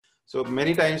So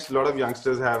many times, a lot of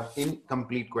youngsters have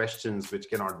incomplete questions which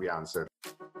cannot be answered.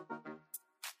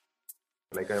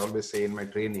 Like I always say in my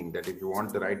training, that if you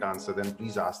want the right answer, then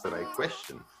please ask the right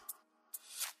question.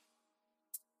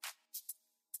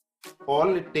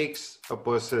 All it takes a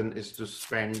person is to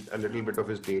spend a little bit of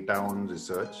his data on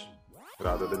research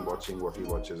rather than watching what he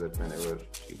watches at whenever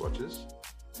he watches.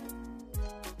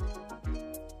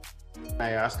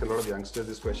 I ask a lot of youngsters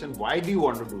this question: why do you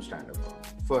want to do stand-up comedy?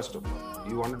 First of all, do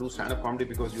you want to do stand-up comedy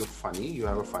because you're funny, you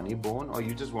have a funny bone, or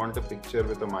you just want a picture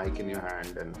with a mic in your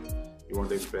hand and you want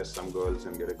to impress some girls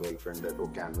and get a girlfriend at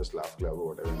Canvas Laugh Club or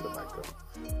whatever in the background?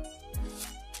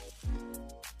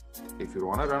 If you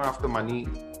want to run after money,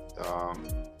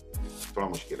 थोड़ा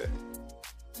मुश्किल है.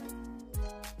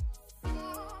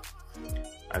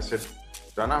 I said,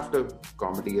 run after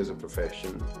comedy as a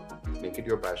profession, make it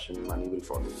your passion, money will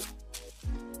follow you.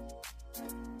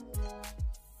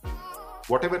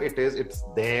 Whatever it is, it's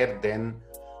there, then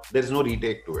there's no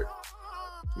retake to it.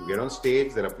 You get on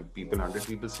stage, there are people, 100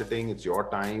 people sitting, it's your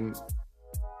time.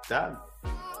 Yeah.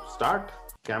 Start,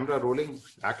 camera rolling,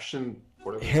 action,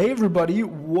 whatever. Hey everybody,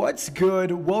 what's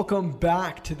good? Welcome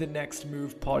back to the Next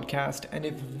Move podcast. And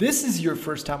if this is your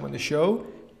first time on the show,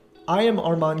 I am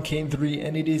Arman Kendri,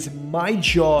 and it is my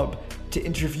job to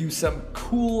interview some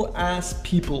cool ass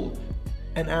people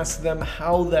and ask them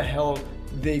how the hell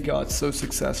they got so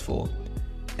successful.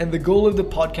 And the goal of the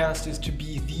podcast is to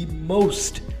be the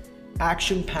most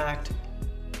action-packed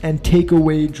and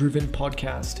takeaway-driven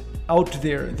podcast out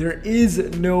there. There is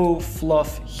no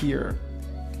fluff here.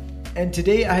 And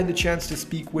today I had the chance to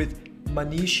speak with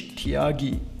Manish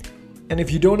Tyagi. And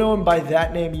if you don't know him by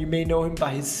that name, you may know him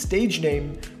by his stage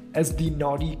name as the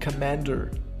Naughty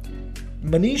Commander.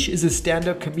 Manish is a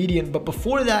stand-up comedian, but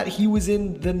before that he was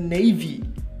in the Navy.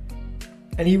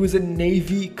 And he was a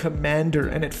Navy commander.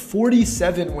 And at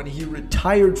 47, when he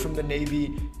retired from the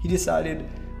Navy, he decided,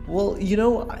 well, you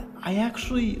know, I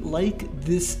actually like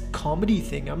this comedy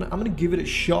thing. I'm going to give it a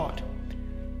shot.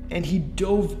 And he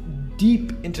dove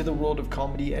deep into the world of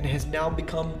comedy and has now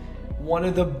become one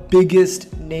of the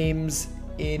biggest names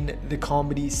in the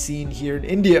comedy scene here in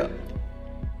India.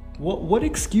 What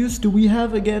excuse do we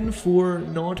have again for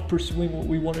not pursuing what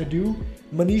we want to do?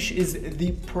 Manish is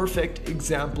the perfect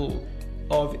example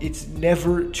of it's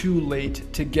never too late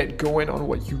to get going on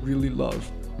what you really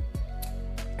love.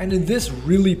 And in this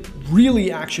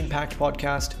really action-packed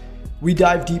podcast, we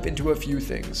dive deep into a few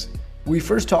things. We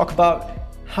first talk about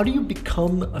how do you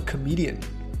become a comedian?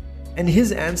 And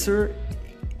his answer,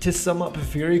 to sum up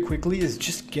very quickly, is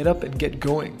just get up and get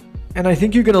going. And I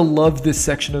think you're gonna love this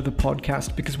section of the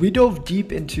podcast because we dove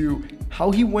deep into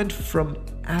how he went from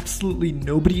absolutely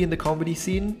nobody in the comedy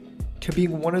scene to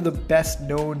being one of the best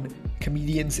known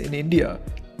comedians in India.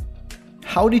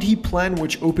 How did he plan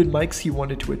which open mics he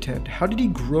wanted to attend? How did he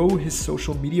grow his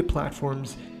social media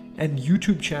platforms and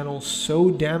YouTube channel so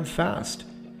damn fast?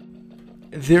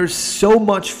 There's so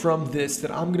much from this that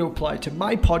I'm going to apply to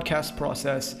my podcast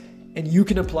process, and you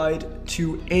can apply it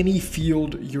to any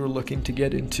field you're looking to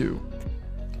get into.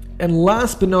 And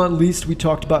last but not least, we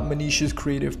talked about Manish's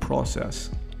creative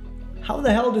process. How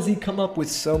the hell does he come up with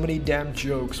so many damn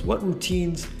jokes? What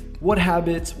routines, what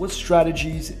habits, what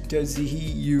strategies does he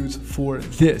use for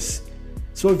this?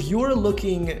 So if you're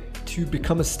looking to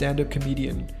become a stand-up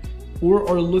comedian or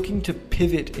are looking to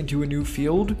pivot into a new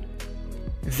field,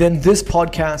 then this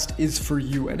podcast is for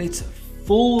you, and it's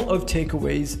full of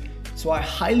takeaways. So I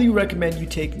highly recommend you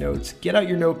take notes, get out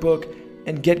your notebook,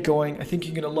 and get going. I think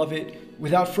you're gonna love it.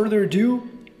 Without further ado,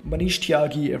 Manish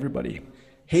Tyagi, everybody.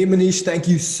 Hey Manish, thank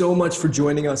you so much for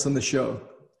joining us on the show.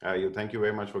 Thank you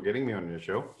very much for getting me on your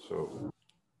show.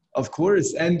 Of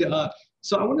course. And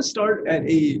so I want to start at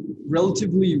a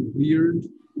relatively weird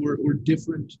or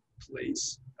different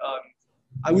place.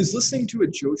 I was listening to a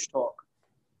Josh talk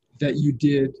that you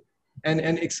did, and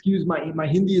excuse my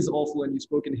Hindi is awful and you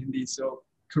spoke in Hindi, so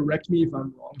correct me if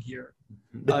I'm wrong here.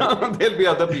 There'll be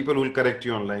other people who will correct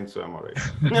you online, so I'm all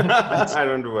right. I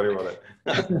don't worry about it.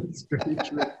 That's very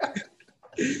true.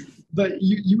 But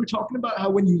you were talking about how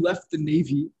when you left the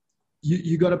Navy,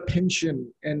 you got a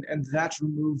pension and that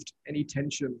removed any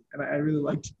tension. And I really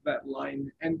liked that line.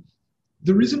 And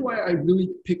the reason why I really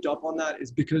picked up on that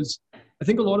is because I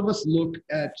think a lot of us look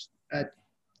at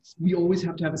we always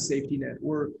have to have a safety net,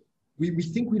 or we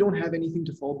think we don't have anything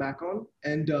to fall back on.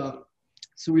 And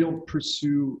so we don't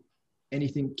pursue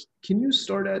anything. Can you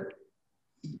start at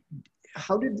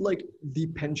how did like the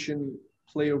pension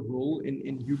play a role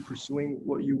in you pursuing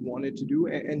what you wanted to do,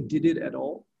 and did it at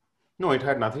all? No, it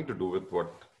had nothing to do with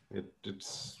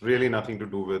it's really nothing to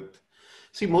do with.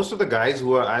 See, most of the guys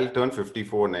I'll turn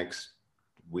 54 next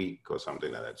week or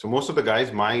something like that. So most of the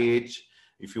guys my age,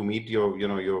 if you meet your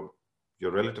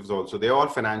relatives also, they're all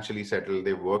financially settled.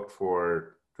 They've worked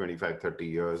for 25, 30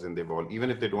 years, and they've all, even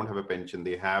if they don't have a pension,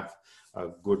 they have a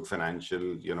good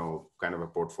financial, kind of a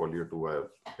portfolio to,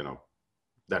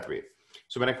 that way.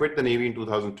 So when I quit the Navy in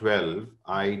 2012,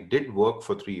 I did work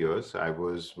for 3 years. I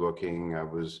was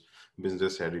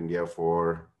business head India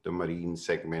for the marine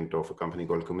segment of a company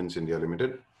called Cummins India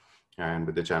Limited, and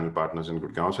with the channel partners in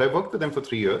Gurgaon. So I worked with them for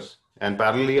 3 years. And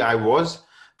parallelly, I was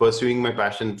pursuing my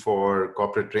passion for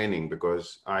corporate training,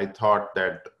 because I thought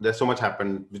that there's so much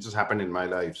which has happened in my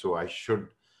life. So I should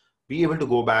be able to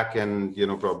go back and,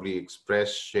 probably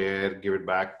express, share, give it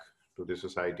back to the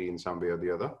society in some way or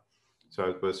the other. So I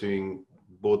was pursuing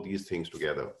both these things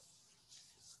together.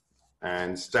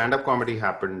 And stand-up comedy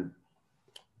happened.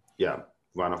 Yeah.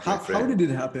 One of my friends. How did it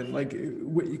happen? Like,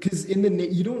 because in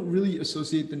you don't really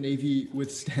associate the Navy with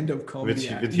stand-up comedy.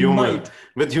 With humor.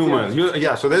 With humor.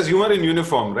 Yeah. So there's humor in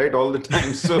uniform, right? All the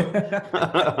time. So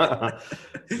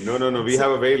no. We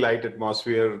have a very light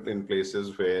atmosphere in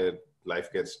places where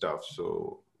life gets tough.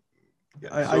 So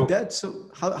yeah. I bet.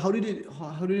 So how did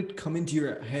it come into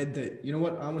your head that, you know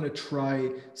what, I want to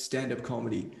try stand-up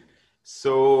comedy?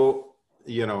 So,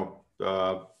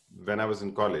 when I was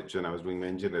in college and I was doing my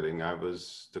engineering, I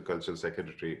was the cultural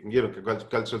secretary,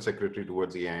 cultural secretary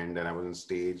towards the end. And I was on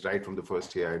stage right from the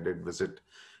first year. I did visit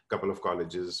a couple of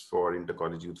colleges for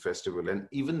Inter-College Youth Festival. And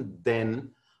even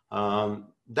then,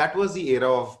 that was the era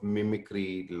of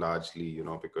mimicry largely,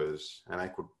 because, and I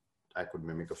could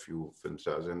mimic a few film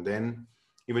stars. And then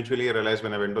eventually I realized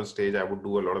when I went on stage, I would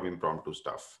do a lot of impromptu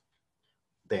stuff.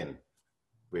 Then,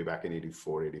 way back in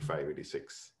 84, 85,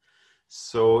 86.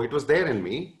 So it was there in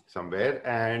me somewhere.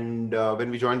 And when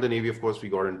we joined the Navy, of course, we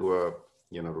got into a,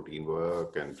 routine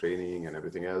work and training and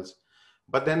everything else.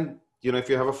 But then, if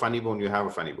you have a funny bone, you have a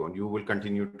funny bone. You will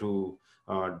continue to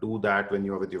do that when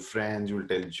you're with your friends. You will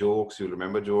tell jokes, you'll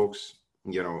remember jokes,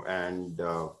 and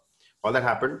all that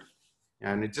happened.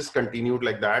 And it just continued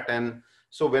like that. And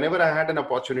so whenever I had an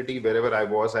opportunity, wherever I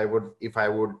was, if I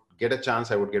would get a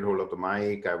chance, I would get hold of the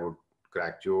mic, I would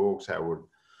crack jokes, I would,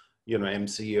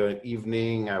 MC an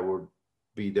evening, I would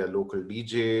be the local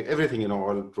DJ, everything,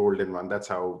 all rolled in one. That's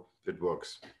how it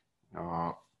works.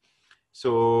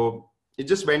 So it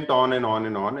just went on and on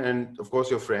and on. And of course,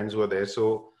 your friends were there.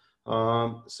 So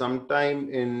sometime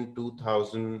in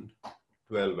 2012,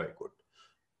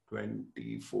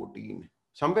 2014,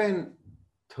 somewhere in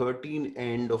 13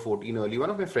 end or 14 early, one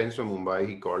of my friends from Mumbai,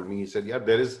 he called me, he said, yeah,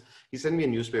 he sent me a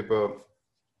newspaper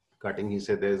cutting. He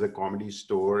said, there's a comedy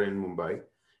store in Mumbai,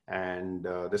 and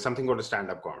there's something called a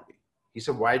stand-up comedy. He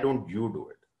said, why don't you do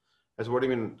it? I said, what do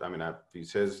you mean? I mean, he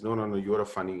says, no, you're a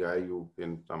funny guy. You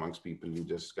in amongst people, you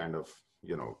just kind of,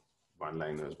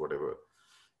 one-liners, whatever.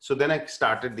 So then I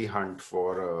started the hunt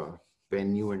for a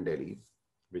venue in Delhi,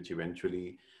 which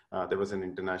eventually, there was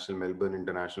an Melbourne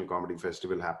International Comedy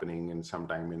Festival happening in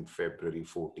sometime in February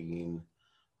 14.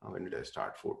 When did I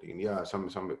start? 14? Yeah, some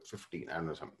 15, I don't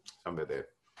know, somewhere there.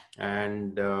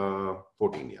 And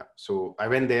 14, yeah. So I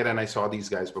went there and I saw these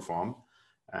guys perform,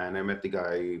 and I met the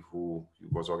guy who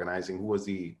was organizing, who was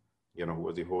the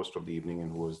host of the evening,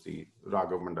 and who was the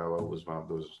Raghav Mandava, who was one of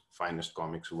those finest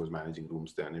comics who was managing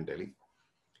rooms then in Delhi.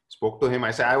 Spoke to him.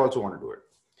 I said, I also want to do it.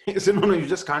 He said, no, you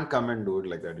just can't come and do it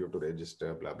like that. You have to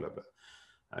register, blah, blah, blah.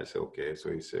 I said, okay.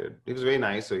 So he said, it was very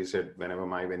nice. So he said, whenever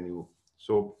my venue.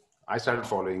 So I started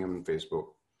following him on Facebook.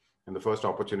 And the first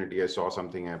opportunity I saw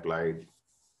something, I applied.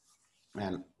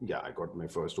 And yeah, I got my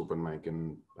first open mic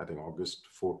in, I think, August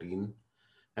 14.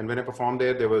 And when I performed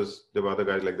there, there were other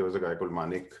guys, like there was a guy called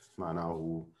Manik Mana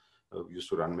who used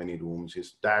to run many rooms.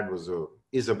 His dad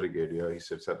is a brigadier. He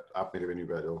said, sir, aap mere venue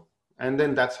pe aa jao. And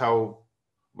then that's how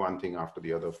one thing after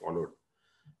the other followed.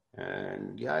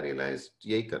 And yeah, I realized,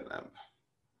 yahi karna hai.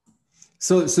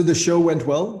 So the show went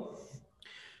well?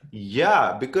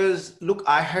 Yeah, because look,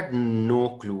 I had no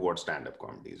clue what stand-up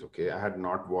comedy is, okay? I had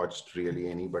not watched really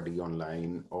anybody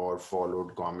online or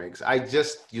followed comics. I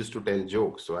just used to tell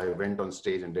jokes. So I went on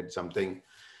stage and did something.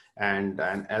 And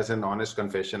as an honest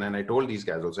confession, and I told these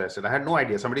guys also, I said, I had no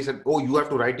idea. Somebody said, oh, you have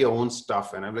to write your own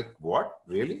stuff. And I'm like, what?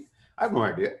 Really? I have no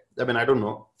idea. I mean, I don't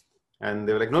know. And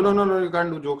they were like, no, you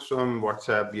can't do jokes from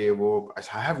WhatsApp, ye, wo. I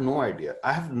said, I have no idea.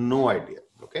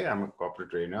 Okay, I'm a corporate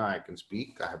trainer. I can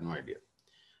speak. I have no idea.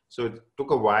 So it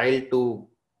took a while to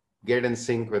get in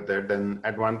sync with it. And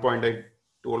at one point, I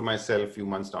told myself a few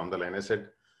months down the line, I said,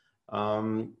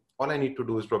 all I need to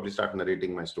do is probably start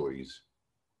narrating my stories,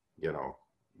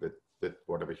 with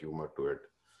whatever humor to it.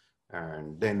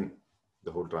 And then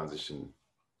the whole transition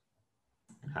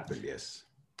happened, yes.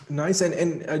 Nice.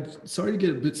 And sorry to get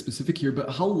a bit specific here, but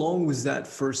how long was that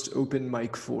first open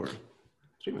mic for?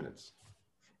 3 minutes.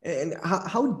 And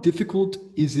how difficult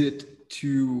is it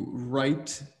to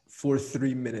write for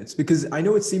 3 minutes? Because I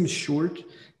know it seems short,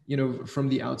 from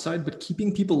the outside, but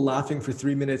keeping people laughing for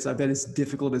 3 minutes, I bet it's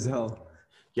difficult as hell.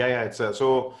 Yeah. It's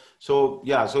so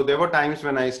there were times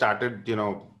when I started,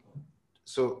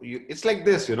 it's like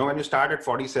this, when you start at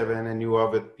 47 and you are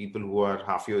with people who are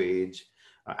half your age,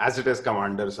 as it is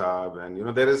Commander Saab,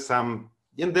 and, there is some,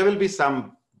 there will be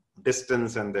some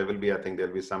distance, and there will be, I think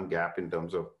there'll be some gap in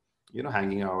terms of,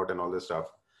 hanging out and all this stuff.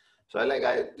 So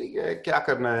I think, kya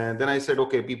karna hai? Then I said,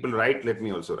 okay, people write, let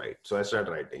me also write. So I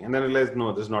started writing, and then I realized,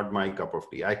 no, this is not my cup of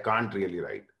tea. I can't really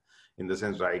write in the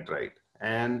sense, write.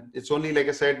 And it's only, like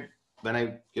I said, when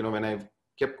I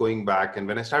kept going back, and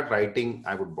when I started writing,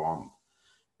 I would bomb,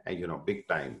 and, big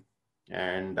time.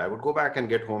 And I would go back and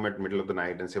get home at middle of the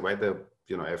night and say, why the,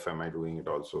 F am I doing it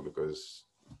also? Because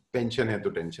pension hai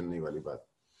to tension nahi wali baat.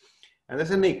 And they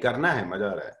said, nahi, karna hai, maja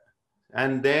aa raha hai.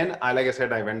 And then like I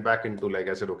said, I went back into, like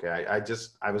I said, okay,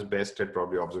 I was best at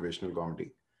probably observational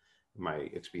comedy, my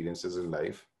experiences in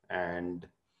life. And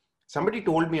somebody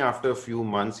told me after a few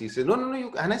months, he said, no,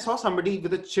 you, and I saw somebody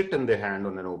with a chit in their hand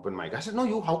on an open mic. I said,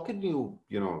 no, how can you,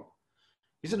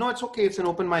 he said, no, it's okay. It's an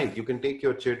open mic. You can take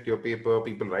your chit, your paper,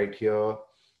 people write here,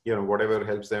 whatever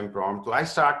helps them prompt. So I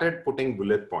started putting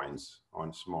bullet points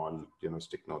on small,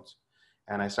 stick notes,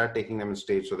 and I started taking them on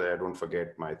stage so that I don't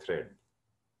forget my thread.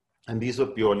 And these were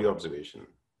purely observation.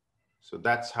 So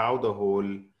that's how the whole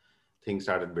thing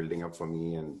started building up for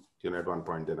me. And, at one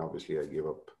point, then obviously I gave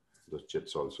up those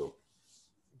chits also.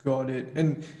 Got it.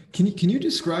 And can you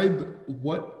describe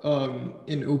what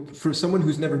for someone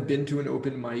who's never been to an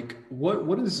open mic,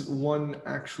 what does one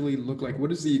actually look like?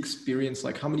 What is the experience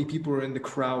like? How many people are in the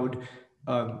crowd?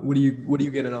 What do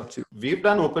you get up to? We've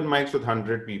done open mics with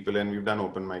 100 people, and we've done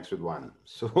open mics with one.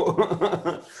 So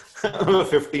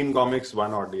 15 comics,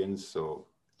 one audience. So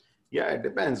yeah, it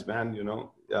depends, man.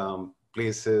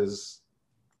 Places,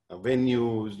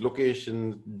 venues,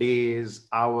 locations, days,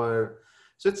 hour.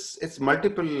 So it's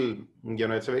multiple,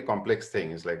 it's a very complex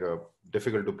thing. It's like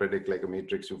difficult to predict, like a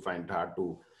matrix. You find hard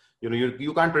to,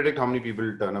 you can't predict how many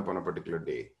people turn up on a particular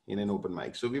day in an open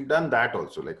mic. So we've done that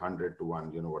also, like 100 to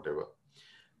 1, whatever.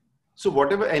 So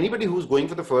whatever, anybody who's going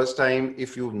for the first time,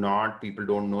 if people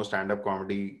don't know stand-up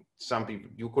comedy, some people,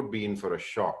 you could be in for a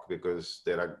shock, because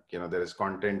there is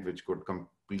content which could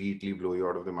completely blow you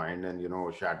out of the mind and,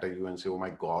 shatter you and say, oh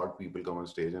my God, people come on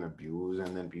stage and abuse.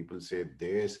 And then people say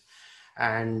this.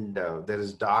 And there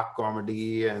is dark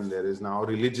comedy, and there is now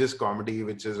religious comedy,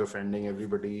 which is offending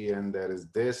everybody. And there is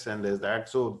this and there's that.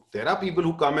 So there are people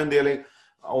who come and they're like,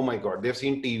 oh my God, they've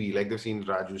seen TV, like they've seen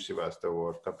Raju Srivastava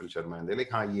or Kapil Sharma, and they're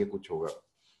like, हाँ ये कुछ होगा.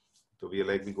 So we are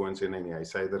like, we go and say, नहीं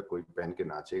ऐसा इधर कोई पहन के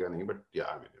नाचेगा नहीं, but yeah,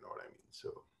 I mean, you know what I mean.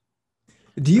 So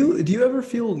do you ever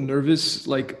feel nervous,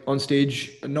 like on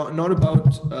stage, not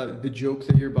about the joke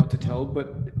that you're about to tell,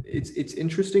 but it's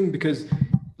interesting because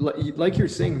like you're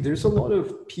saying, there's a lot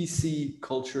of PC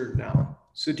culture now.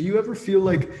 So do you ever feel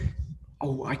like,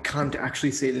 oh, I can't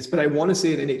actually say this, but I want to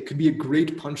say it, and it could be a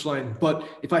great punchline, but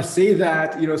if I say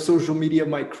that, social media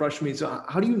might crush me. So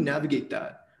how do you navigate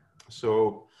that?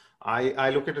 So I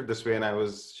look at it this way, and I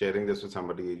was sharing this with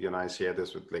somebody, I share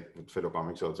this with fellow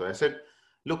comics also. I said,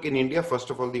 look, in India, first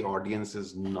of all, the audience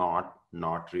is not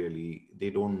really,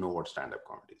 they don't know what stand-up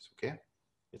comedy is, okay?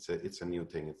 It's a new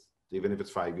thing. Even if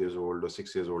it's 5 years old or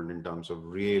 6 years old in terms of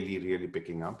really, really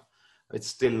picking up, it's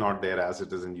still not there as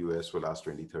it is in US for the last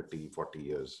 20, 30, 40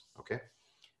 years, okay?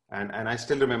 And I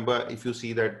still remember, if you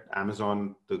see that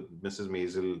Amazon, the Mrs.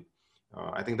 Maisel,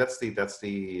 I think that's the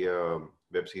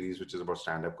web series which is about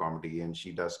stand-up comedy, and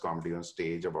she does comedy on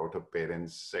stage about her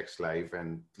parents' sex life,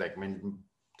 and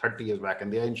 30 years back,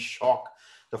 and they're in shock.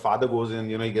 The father goes in,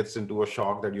 he gets into a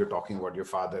shock that you're talking about your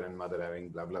father and mother having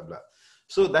blah, blah, blah.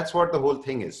 So that's what the whole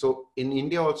thing is. So in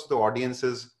India also, the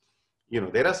audiences,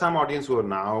 there are some audience who are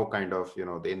now kind of,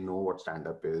 they know what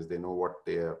stand-up is, they know what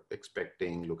they're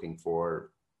expecting, looking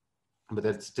for, but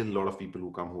there's still a lot of people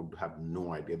who come who have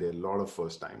no idea. There are a lot of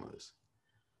first-timers.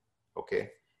 Okay.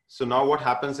 So now what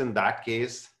happens in that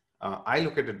case, I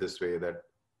look at it this way, that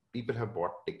people have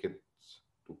bought tickets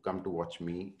to come to watch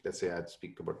me. Let's say I'd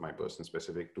speak about my person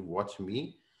specific, to watch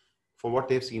me for what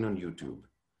they've seen on YouTube.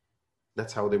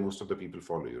 That's how most of the people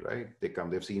follow you, right? They come,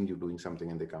 they've seen you doing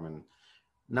something, and they come in.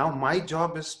 Now my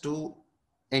job is to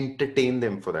entertain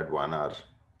them for that 1 hour,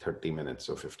 30 minutes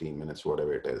or 15 minutes,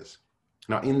 whatever it is.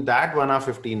 Now in that 1 hour,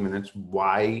 15 minutes,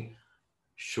 why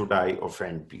should I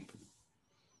offend people?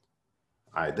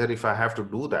 Either if I have to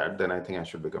do that, then I think I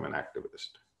should become an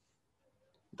activist.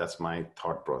 That's my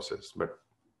thought process, but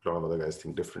a lot of other guys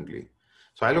think differently.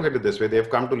 So I look at it this way: they've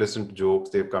come to listen to jokes,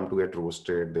 they've come to get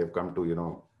roasted, they've come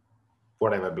to,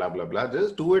 whatever, blah blah blah.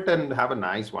 Just do it and have a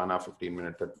nice 1 hour 15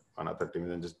 minute, 1 hour 30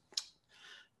 minutes. Just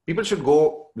people should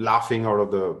go laughing out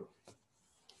of the,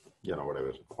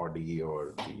 whatever, Audi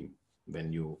or the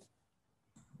venue.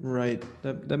 Right.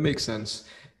 That makes sense.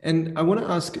 And I want to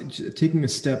ask, taking a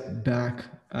step back,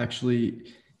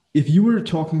 actually, if you were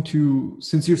talking to,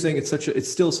 since you're saying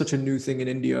it's still such a new thing in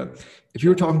India, if you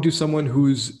were talking to someone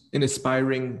who's an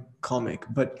aspiring comic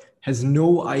but has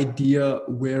no idea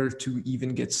where to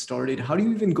even get started, how do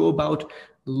you even go about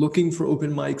looking for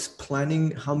open mics,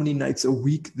 planning how many nights a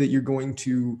week that you're going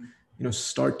to,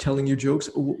 start telling your jokes?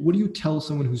 What do you tell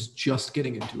someone who's just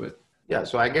getting into it? Yeah,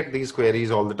 so I get these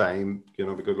queries all the time,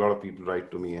 because a lot of people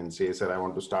write to me and say, sir, I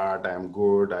want to start, I'm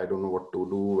good, I don't know what to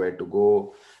do, where to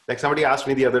go. Like somebody asked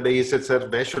me the other day, he said, sir,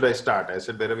 where should I start? I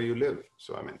said, wherever you live.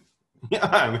 So,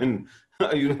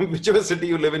 whichever city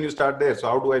you live in, you start there. So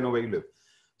how do I know where you live?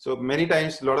 So many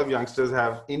times, a lot of youngsters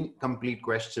have incomplete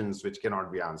questions which cannot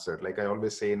be answered. Like I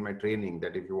always say in my training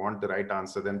that if you want the right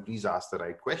answer, then please ask the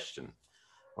right question.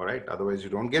 All right. Otherwise, you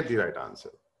don't get the right answer.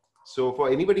 So for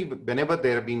anybody, whenever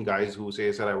there have been guys who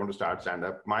say, sir, I want to start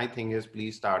stand-up, my thing is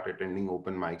please start attending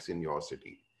open mics in your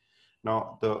city.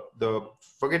 Now,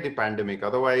 forget the pandemic.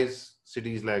 Otherwise,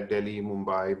 cities like Delhi,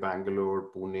 Mumbai, Bangalore,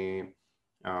 Pune,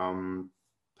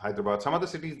 Hyderabad, some other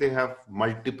cities, they have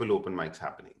multiple open mics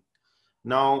happening.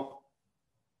 Now,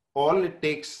 all it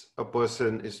takes a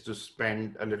person is to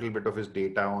spend a little bit of his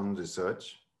data on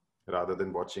research rather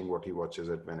than watching what he watches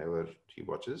at whenever he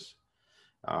watches.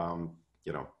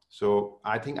 So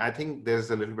I think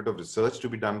there's a little bit of research to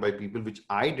be done by people, which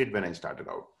I did when I started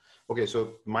out. Okay,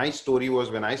 so my story was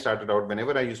when I started out,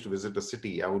 whenever I used to visit a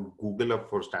city, I would Google up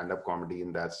for stand-up comedy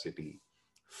in that city,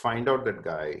 find out that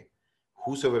guy,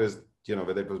 whosoever is,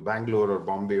 whether it was Bangalore or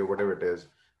Bombay or whatever it is,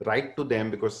 write to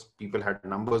them because people had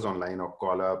numbers online, or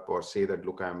call up or say that,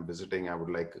 look, I'm visiting, I would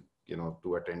like,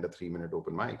 to attend a 3-minute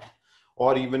open mic.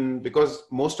 Or even because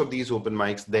most of these open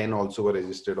mics then also were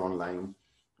registered online,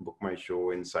 Book My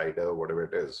Show, Insider, whatever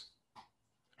it is.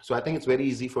 So I think it's very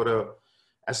easy for a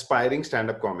aspiring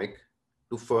stand-up comic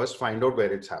to first find out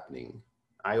where it's happening.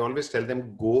 I always tell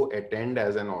them, go attend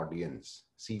as an audience,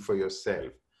 see for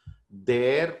yourself.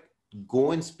 There,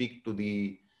 go and speak to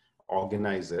the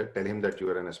organizer, tell him that you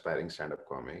are an aspiring stand-up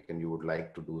comic and you would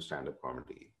like to do stand-up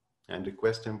comedy, and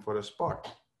request him for a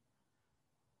spot.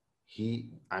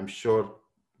 I'm sure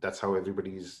that's how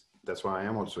that's why I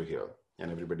am also here,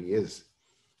 and everybody is.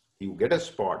 You get a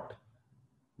spot,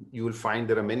 you will find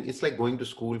there are many. It's like going to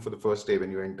school for the first day.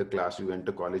 When you enter class, you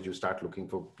enter college, you start looking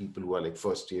for people who are like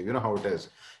first year. You know how it is.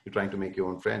 You're trying to make your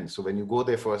own friends. So when you go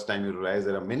there first time, you realize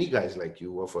there are many guys like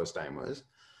you who are first timers.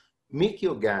 Make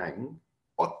your gang,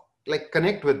 or like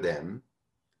connect with them,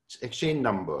 exchange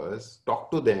numbers,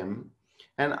 talk to them,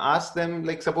 and ask them,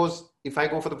 like, suppose if I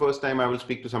go for the first time, I will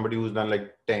speak to somebody who's done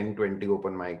like 10, 20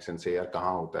 open mics and say, yaar,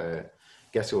 kahan hota hai?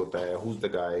 Kaise hota hai? Who's the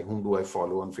guy? Whom do I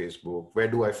follow on Facebook? Where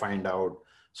do I find out?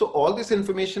 So all this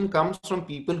information comes from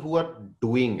people who are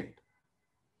doing it.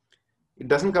 It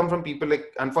doesn't come from people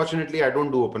like, unfortunately, I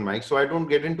don't do open mics, so I don't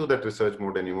get into that research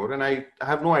mode anymore. And I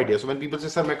have no idea. So when people say,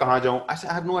 sir, main kahan jaun? I say,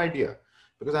 I have no idea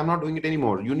because I'm not doing it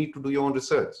anymore. You need to do your own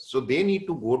research. So they need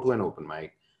to go to an open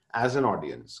mic as an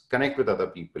audience, connect with other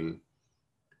people,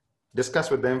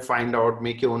 discuss with them, find out,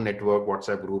 make your own network,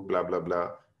 WhatsApp group, blah, blah,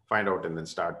 blah, find out and then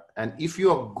start. And if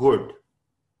you're good,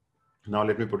 now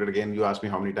let me put it again, you ask me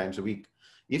how many times a week.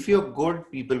 If you're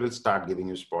good, people will start giving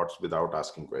you spots without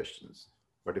asking questions.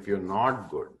 But if you're not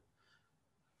good,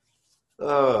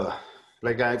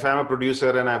 like if I'm a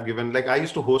producer and I've given, like I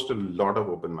used to host a lot of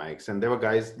open mics, and there were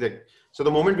guys like, so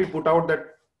the moment we put out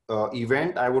that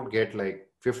event, I would get like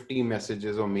 50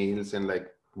 messages or mails in like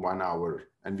 1 hour,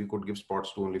 and we could give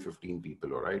spots to only 15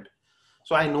 people. All right.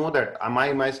 So I know that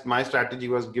my strategy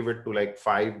was give it to like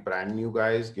 5 brand new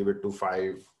guys, give it to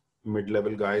 5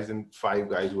 mid-level guys, and 5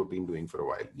 guys who have been doing for a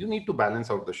while. You need to balance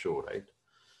out the show, right?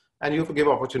 And you have to give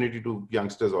opportunity to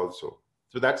youngsters also.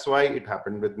 So that's why it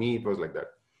happened with me. It was like that.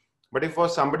 But if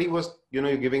somebody was,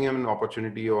 you're giving him an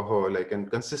opportunity or her, like, and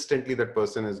consistently that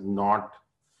person is not,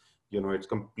 it's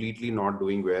completely not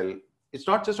doing well. It's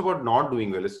not just about not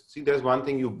doing well. See, there's one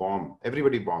thing, you bomb.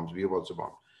 Everybody bombs. We have also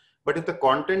bombed. But if the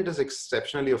content is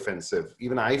exceptionally offensive,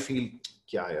 even I feel,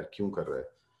 kya yaar, kyun kar raha hai?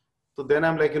 So then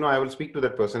I'm like, I will speak to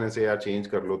that person and say, yeah, change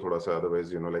kar lo thoda sa,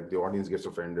 otherwise, like the audience gets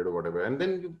offended or whatever. And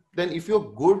then if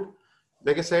you're good,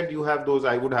 like I said, you have those,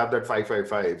 I would have that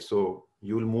 5-5-5. So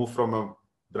you will move from a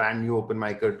brand new open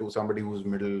micer to somebody who's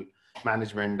middle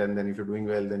management. And then if you're doing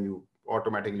well, then you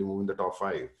automatically move in the top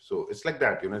 5. So it's like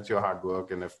that, it's your hard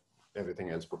work, and if everything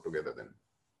else put together, then.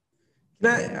 Can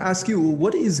I ask you,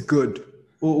 what is good?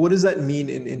 What does that mean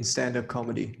in stand-up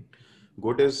comedy?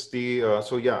 Good is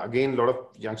so yeah, again, a lot of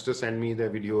youngsters send me their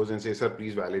videos and say, sir,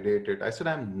 please validate it. I said,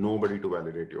 I'm nobody to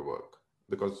validate your work,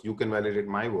 because you can validate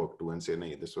my work too and say,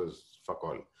 no, this was fuck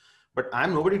all. But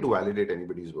I'm nobody to validate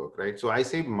anybody's work, right? So I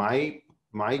say my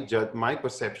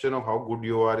perception of how good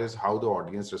you are is how the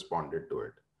audience responded to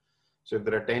it. So if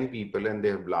there are 10 people and they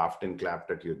have laughed and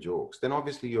clapped at your jokes, then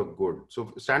obviously you're good.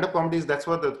 So stand-up comedy that's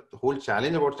what the whole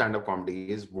challenge about stand-up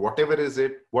comedy is. Whatever it is,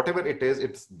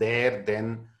 it's there,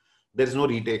 then there's no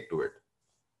retake to it.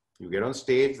 You get on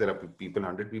stage, there are people,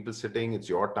 100 people sitting, it's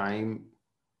your time.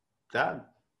 Yeah,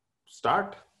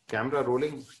 start, camera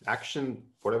rolling, action,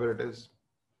 whatever it is.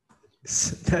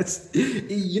 That's,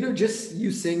 just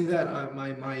you saying that,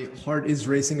 my heart is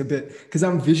racing a bit, because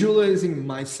I'm visualizing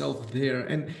myself there.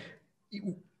 And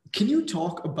can you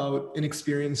talk about an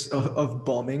experience of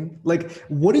bombing? Like,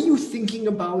 what are you thinking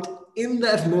about in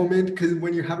that moment? Because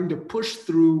when you're having to push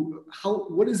through,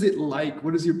 what is it like?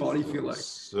 What does your body feel like?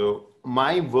 So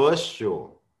my worst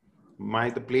show,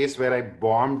 the place where I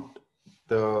bombed,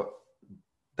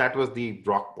 that was the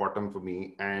rock bottom for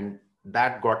me. And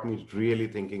that got me really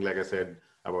thinking, like I said,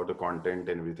 about the content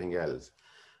and everything else.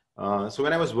 So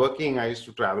when I was working, I used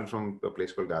to travel from a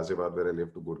place called Ghaziabad, where I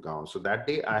lived, to Gurgaon. So that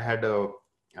day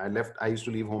I used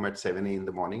to leave home at 7 a.m. in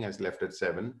the morning. I left at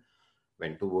 7,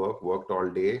 went to work, worked all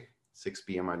day. 6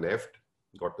 p.m. I left,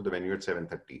 got to the venue at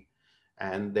 7:30.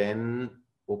 And then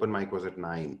open mic was at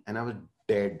 9. And I was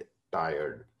dead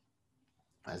tired.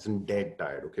 As in dead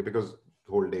tired, okay? Because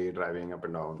the whole day driving up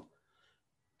and down.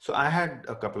 So I had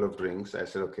a couple of drinks. I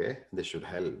said, okay, this should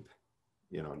help,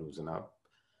 loosen up.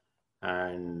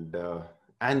 And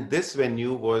this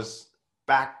venue was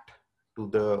packed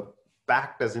with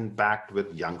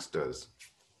youngsters,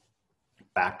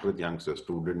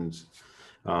 students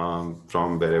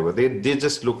from wherever. They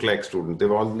just look like students. They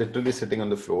were all literally sitting on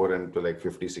the floor, and to like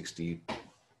 50, 60.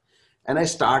 And I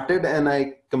started, and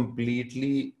the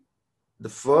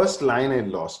first line, I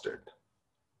lost it.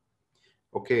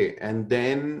 Okay. And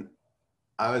then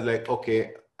I was like,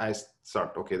 okay,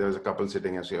 there was a couple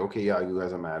sitting and say, okay, yeah, you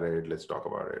guys are married. Let's talk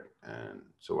about it. And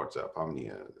so what's up? How many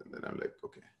years? And then I'm like,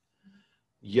 okay.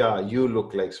 Yeah, you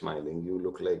look like smiling. You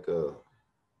look like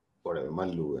whatever,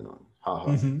 Mallu and all. Ha ha.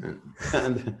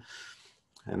 Mm-hmm.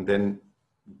 And then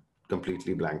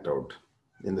completely blanked out,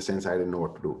 in the sense I didn't know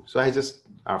what to do. So I just,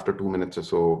 after 2 minutes or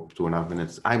so, 2.5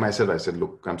 minutes, I said,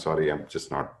 look, I'm sorry. I'm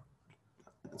just not,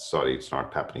 sorry, it's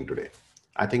not happening today.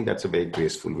 I think that's a very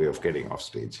graceful way of getting off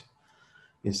stage,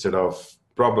 instead of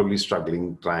probably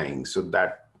struggling, trying. So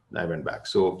that I went back.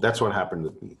 So that's what happened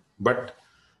with me. But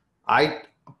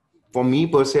for me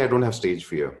per se, I don't have stage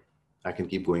fear. I can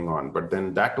keep going on. But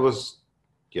then that was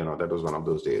one of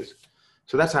those days.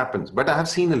 So that happens. But I have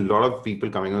seen a lot of people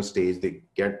coming on stage. That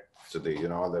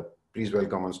please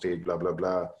welcome on stage, blah, blah,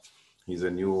 blah. He's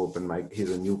a new open mic.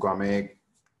 He's a new comic.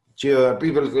 Cheer,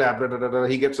 people clap, da, da, da, da.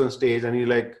 He gets on stage and he's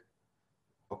like,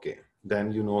 okay,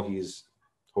 then he's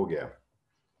ho gaya.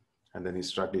 And then he's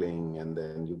struggling, and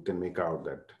then you can make out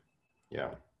that,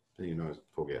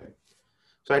 ho gaya.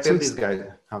 So I tell these guys,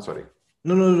 I'm sorry.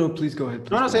 No, please go ahead.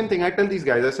 Same thing. I tell these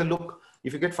guys, I say, look,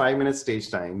 if you get 5 minutes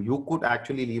stage time, you could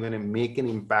actually leave and make an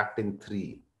impact in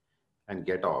 3 and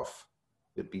get off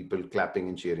with people clapping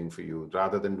and cheering for you,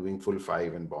 rather than doing full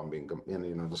 5 and bombing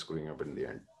and, just screwing up in the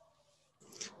end.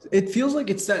 It feels like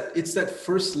it's that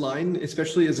first line,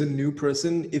 especially as a new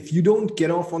person. If you don't get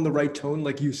off on the right tone,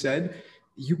 like you said,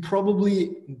 you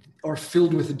probably are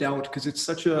filled with doubt, because it's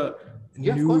such a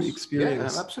new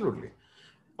experience. Yeah, absolutely.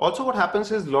 Also, what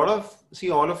happens is all of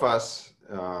us,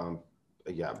 most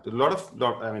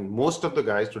of the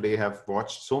guys today have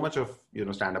watched so much of,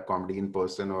 stand-up comedy in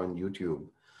person or on YouTube,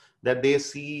 that they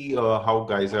see how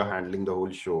guys are handling the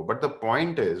whole show. But the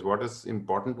point is, what is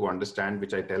important to understand,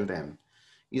 which I tell them,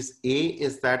 is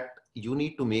that you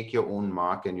need to make your own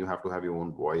mark, and you have to have your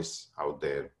own voice out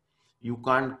there. You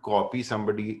can't copy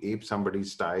somebody, ape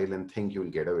somebody's style and think you'll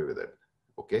get away with it.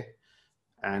 Okay.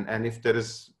 And if there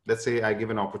is, let's say I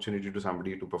give an opportunity to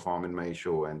somebody to perform in my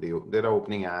show, and there are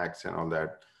opening acts and all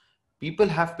that, people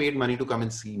have paid money to come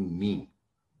and see me.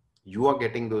 You are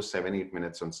getting those 7-8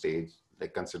 minutes on stage,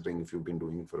 like, considering if you've been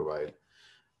doing it for a while,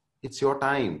 it's your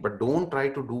time. But don't try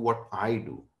to do what I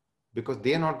do, because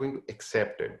they are not going to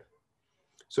accept it.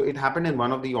 So it happened in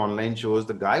one of the online shows.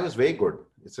 The guy was very good.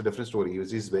 It's a different story.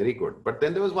 He's very good. But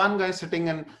then there was one guy sitting,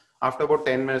 and after about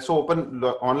 10 minutes, so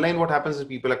online, what happens is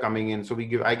people are coming in. So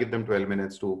I give them 12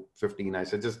 minutes to 15. I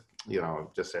said, just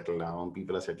settle down.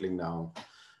 People are settling down.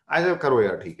 I said, karo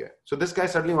yaar, theek hai. So this guy,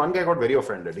 suddenly one guy got very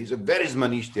offended. He said, where is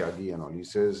Manish Tyagi and all? He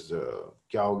says,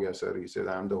 kya ho gaya, sir? He says,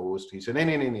 I am the host. He said,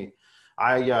 nee.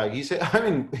 Yeah. He said, I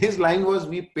mean, his line was,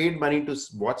 we paid money to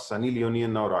watch Sunny Leone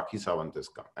and now Rakhi Sawant has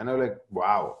come. And I was like,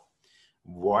 wow,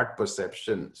 what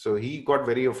perception. So he got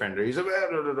very offended. He said,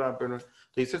 so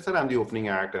he said, sir, I'm the opening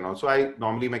act. And also,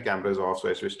 normally my camera is off, so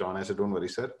I switched on. I said, don't worry,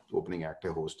 sir. Opening act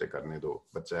hai, host hai, karne do.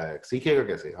 Bacha hai. Seekhega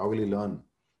kaise? How will he learn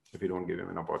if you don't give him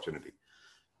an opportunity?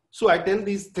 So I tell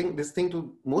this thing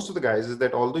to most of the guys is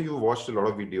that although you've watched a lot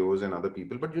of videos and other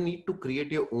people, but you need to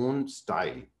create your own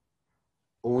style,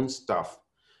 own stuff.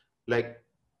 Like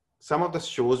some of the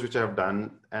shows which I've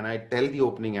done, and I tell the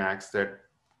opening acts that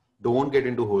don't get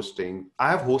into hosting. I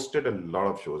have hosted a lot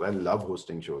of shows. I love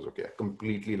hosting shows. Okay. I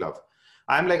completely love.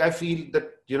 I feel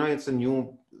that, it's a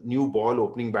new ball,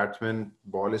 opening batsman,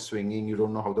 ball is swinging. You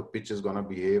don't know how the pitch is going to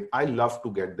behave. I love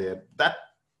to get there. That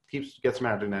gets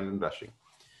my adrenaline rushing.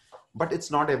 But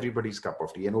it's not everybody's cup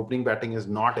of tea. And opening batting is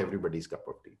not everybody's cup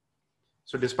of tea.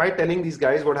 So despite telling these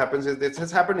guys, what happens is this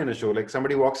has happened in a show. Like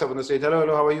somebody walks up on the stage, hello,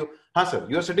 how are you? Ha, sir,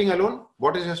 you're sitting alone.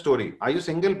 What is your story? Are you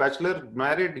single, bachelor,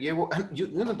 married?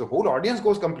 And the whole audience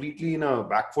goes completely in a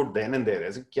back foot then and there.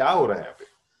 As in, kya ho raha hai yahan pe?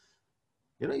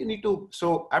 You need to,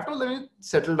 so after that,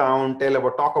 settle down,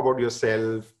 talk about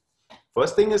yourself.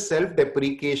 First thing is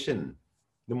self-deprecation.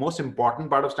 The most important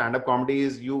part of stand-up comedy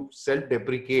is you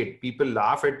self-deprecate. People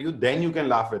laugh at you, then you can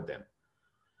laugh at them.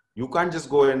 You can't just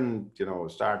go and,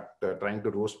 start trying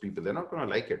to roast people. They're not going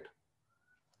to like it.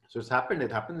 So it's happened.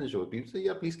 It happens in shows. People say,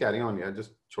 yeah, please carry on. Yeah,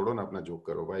 just chodo na apna joke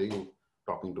karo. Why are you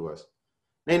talking to us?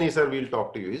 No, sir, we'll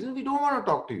talk to you. He says, we don't want to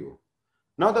talk to you.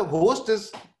 Now the host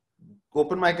is,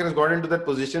 open micer has got into that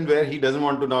position where he doesn't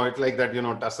want to know. It's like that,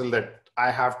 tussle that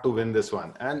I have to win this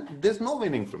one. And there's no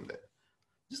winning from there.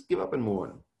 Just give up and move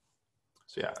on.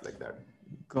 So yeah, like that.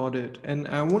 Got it. And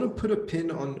I want to put a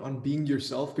pin on being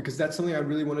yourself, because that's something I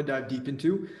really want to dive deep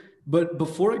into. But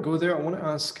before I go there, I want to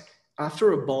ask,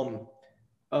 after a bomb,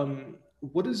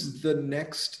 what does the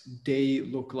next day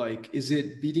look like? Is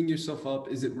it beating yourself up?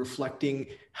 Is it reflecting?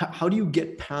 How do you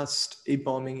get past a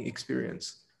bombing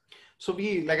experience? So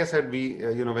like I said,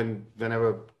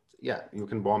 whenever, you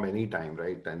can bomb anytime,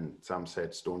 right? And some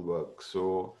sets don't work.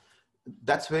 So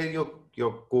that's where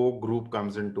your core group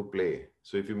comes into play.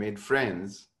 So if you made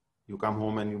friends, you come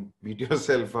home and you beat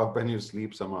yourself up and you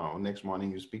sleep somehow. Next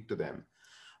morning you speak to them.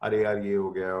 Are yaar ye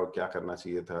ho gaya, aur kya karna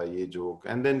chahiye tha, ye joke.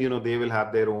 And then, they will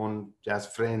have their own, as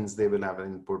friends, they will have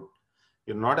an input.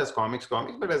 Not as comics,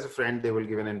 but as a friend, they will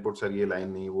give an input. Sir, ye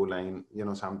line nahi, wo line,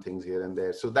 some things here and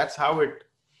there. So that's how it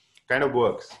kind of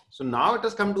works. So now it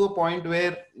has come to a point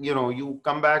where, you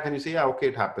come back and you say, yeah, okay,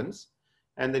 it happens.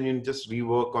 And then you just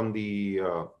rework on the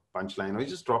punchline, or you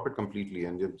just drop it completely.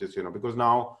 And you just, because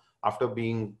now after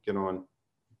being,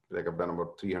 like I've done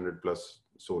about 300 plus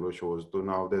solo shows, so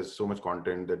now there's so much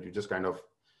content that you just kind of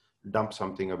dump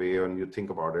something away and you think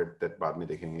about it, that baad mein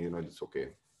dekhenge, it's okay,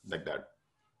 like that.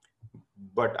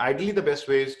 But ideally the best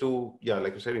way is to,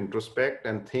 like you said, introspect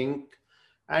and think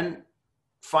and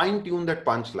fine tune that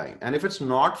punchline. And if it's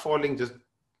not falling, just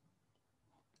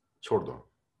chhod do.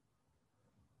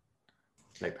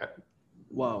 Like that.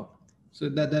 Wow. So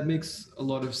that makes a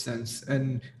lot of sense.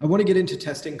 And I want to get into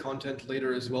testing content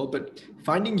later as well, but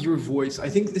finding your voice, I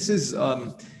think this is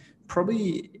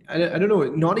probably, I don't know,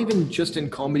 not even just in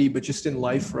comedy, but just in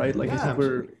life, right? Like, I think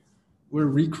we're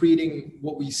recreating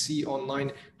what we see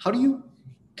online. How do you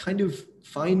kind of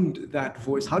find that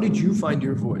voice? How did you find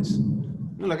your voice?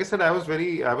 Like I said, I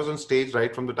was on stage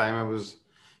right from the time I was,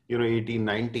 18,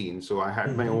 19. So I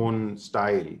had my own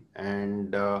style.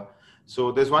 And so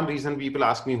there's one reason people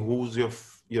ask me, who's your,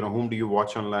 whom do you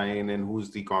watch online and who's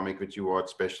the comic which you watch,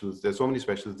 specials. There's so many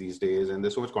specials these days and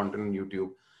there's so much content on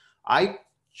YouTube. I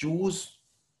choose,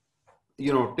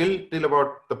 till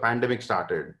about the pandemic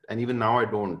started. And even now I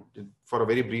don't. For a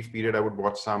very brief period, I would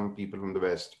watch some people from the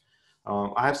West.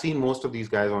 I have seen most of these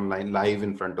guys online live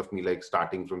in front of me, like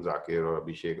starting from Zakir or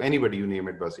Abhishek, anybody, you name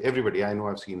it, Basi, everybody. I know,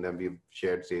 I've seen them. We've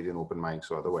shared stage in open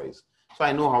mics or otherwise. So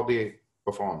I know how they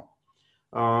perform.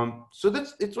 So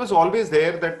it was always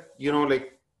there that,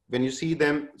 like when you see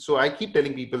them. So I keep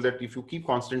telling people that if you keep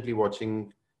constantly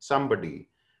watching somebody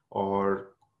or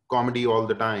comedy all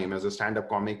the time as a stand-up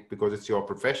comic, because it's your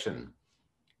profession,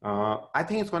 I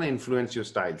think it's going to influence your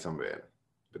style somewhere,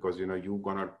 because, you're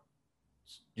going to,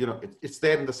 it's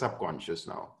there in the subconscious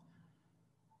now.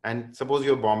 And suppose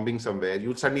you're bombing somewhere,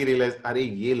 you'll suddenly realize, "Are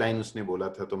ye line usne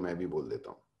bola tha, to main bhi bol deta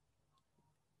hu."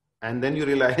 And then you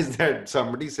realize that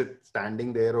somebody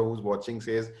standing there or who's watching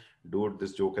says, "Dude,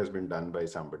 this joke has been done by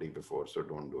somebody before, so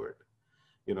don't do it."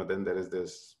 Then there is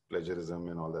this plagiarism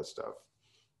and all that stuff.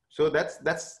 So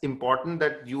that's important,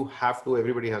 that you have to,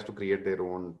 everybody has to create their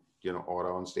own,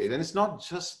 aura on stage. And it's not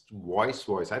just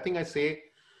voice. I think I say,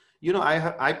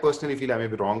 I personally feel, I may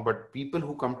be wrong, but people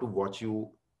who come to watch you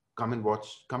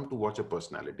come to watch a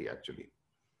personality actually.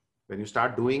 When you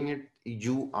start doing it,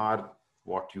 you are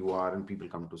what you are, and people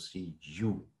come to see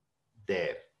you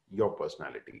there, your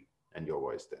personality and your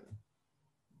voice then.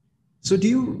 So do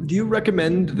you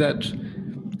recommend that?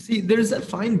 See, there's that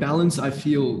fine balance, I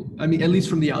feel, I mean, at least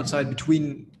from the outside,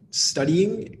 between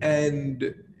studying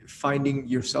and finding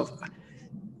yourself.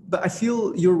 But I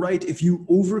feel you're right. If you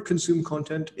over-consume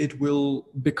content, it will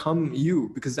become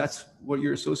you, because that's what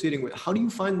you're associating with. How do you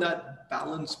find that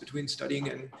balance between studying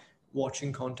and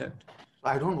watching content?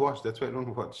 I don't watch. That's why I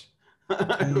don't watch.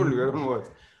 I don't watch.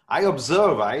 I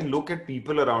observe. I look at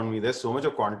people around me. There's so much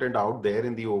of content out there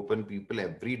in the open, people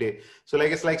every day. So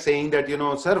like, it's like saying that,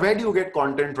 sir, where do you get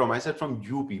content from? I said, from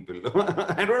you people.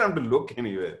 I don't have to look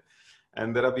anywhere.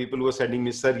 And there are people who are sending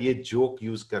me, sir, ye joke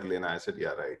use kar lena. I said,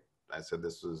 yeah, right. I said,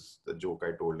 this was the joke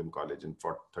I told in college in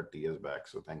 30 years back.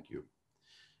 So thank you.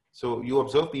 So you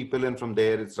observe people, and from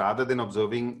there, it's rather than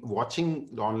watching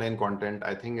the online content,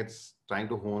 I think it's trying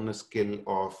to hone a skill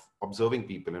of observing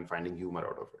people and finding humor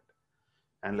out of it.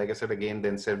 And like I said, again,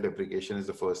 then self-deprecation is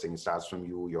the first thing. It starts from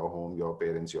you, your home, your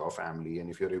parents, your family. And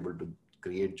if you're able to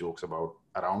create jokes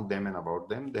around them and about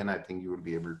them, then I think you will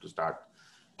be able to start,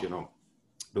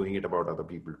 doing it about other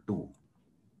people too.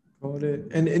 Got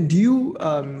it. And do you,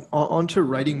 onto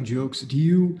writing jokes,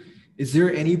 is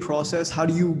there any process? How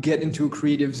do you get into a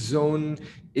creative zone?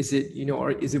 Is it,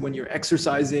 or is it when you're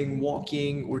exercising,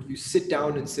 walking, or do you sit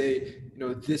down and say,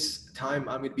 this time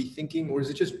I'm going to be thinking, or is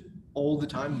it just all the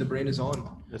time the brain is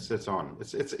on? It's on.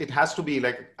 It has to be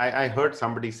like, I heard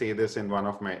somebody say this in one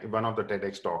of the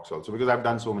TEDx talks also, because I've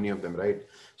done so many of them, right?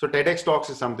 So TEDx talks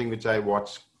is something which I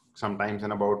watch sometimes,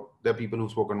 and there are people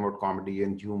who've spoken about comedy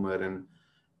and humor and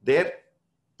their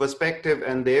perspective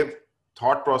and their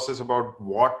thought process about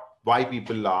why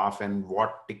people laugh and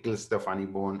what tickles the funny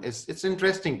bone. It's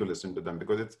interesting to listen to them,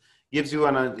 because it gives you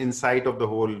an insight of the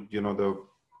whole, the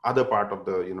other part of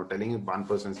the, one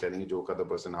person's telling a joke, other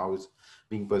person, how it's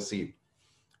being perceived.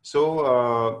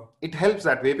 So it helps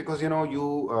that way, because,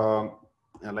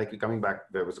 like coming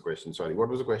back, there was a question. Sorry, what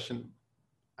was the question?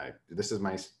 This is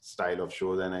my style of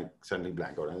show. Then I suddenly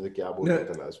blank out. I was like,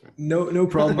 no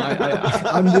problem.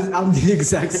 I'm the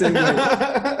exact same way.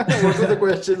 What was the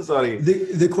question? Sorry.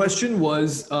 The question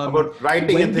was about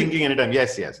writing and thinking anytime.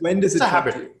 Yes. When does it's a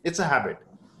habit? It's a habit.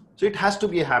 So it has to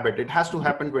be a habit. It has to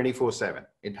happen 24/7.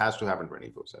 It has to happen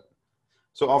 24/7.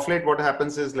 So off late, what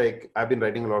happens is, like, I've been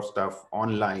writing a lot of stuff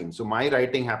online. So my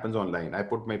writing happens online. I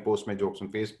post my jokes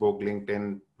on Facebook,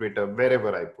 LinkedIn, Twitter,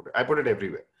 wherever I put it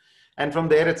everywhere. And from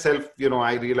there itself,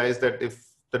 I realized that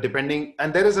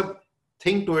and there is a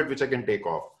thing to it which I can take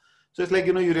off. So it's like,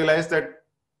 you realize that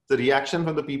the reaction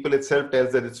from the people itself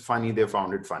tells that it's funny. They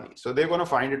found it funny. So they're going to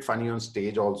find it funny on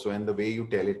stage also, and the way you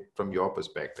tell it from your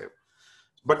perspective.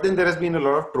 But then there has been a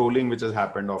lot of trolling which has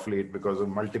happened off late because of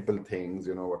multiple things,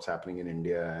 what's happening in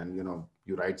India. And,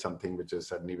 you write something which has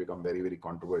suddenly become very, very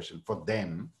controversial for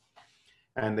them.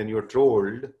 And then you're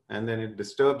trolled, and then it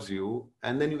disturbs you.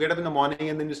 And then you get up in the morning,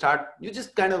 and then you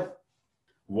just kind of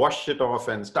wash it off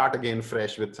and start again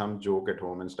fresh with some joke at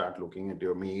home, and start looking at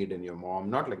your maid and your mom.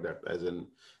 Not like that, as in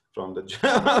from the joke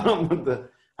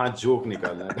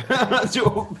nikalna,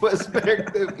 joke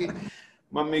perspective. Ki,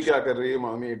 Mummy kya kar rahi hai,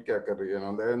 mommy kya kar rahi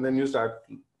hai, and then you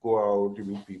go out, you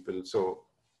meet people. So,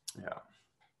 yeah.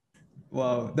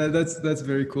 Wow, that's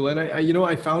very cool. And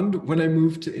I found when I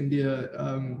moved to India,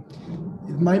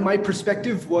 my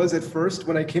perspective was, at first,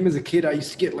 when I came as a kid, I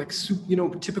used to get like,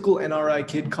 typical NRI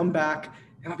kid, come back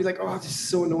and I'll be like, oh, this is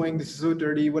so annoying, this is so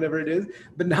dirty, whatever it is.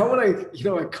 But now when I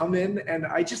come in, and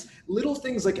I just, little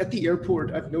things like at the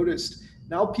airport, I've noticed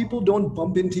now people don't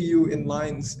bump into you in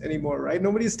lines anymore, right?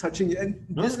 Nobody's touching you. And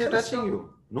no, they're touching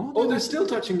you. No, they're still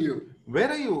touching you. Where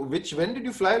are you? When did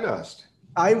you fly last?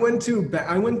 I went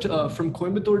from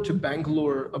Coimbatore to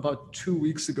Bangalore about 2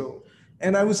 weeks ago.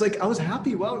 And I was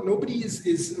happy. Wow, nobody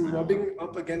is rubbing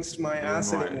up against my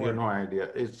ass anymore. You have no idea.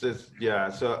 It's just, yeah.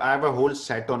 So I have a whole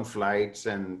set on flights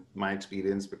and my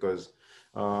experience, because,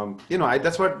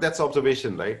 that's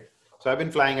observation, right? So I've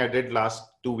been flying. I did last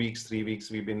 2 weeks, 3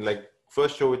 weeks. We've been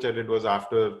first show which I did was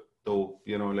after,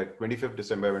 25th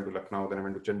December, I went to Lucknow, then I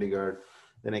went to Chandigarh.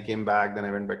 Then I came back, then I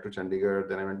went back to Chandigarh,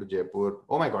 then I went to Jaipur.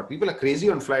 Oh my God, people are crazy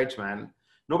on flights, man.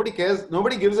 Nobody cares.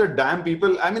 Nobody gives a damn.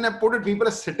 People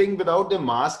are sitting without their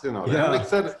masks and all. Yeah. I'm like,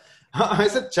 sir, I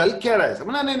said, chal kya raha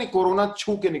hai? I said, corona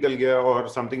chhu ke nikal gaya, or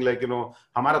something like,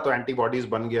 hamara to antibodies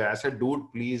ban gaya. I said,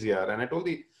 dude, please, yaar. And I told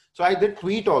the So I did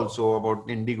tweet also about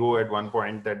Indigo at one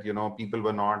point that, people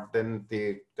were not, then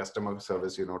the customer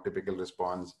service, typical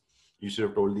response. You should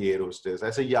have told the air hostess.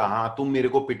 I said, yeah, haan, tum mere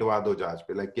ko pitwa do jahaz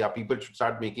pe. Like, yeah, people should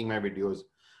start making my videos.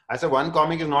 I said, one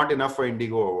comic is not enough for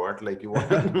Indigo or what? Like, you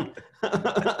want...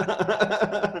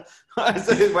 I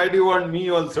said, why do you want me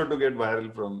also to get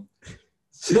viral from?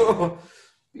 So...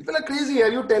 people are crazy.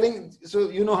 Are you telling? So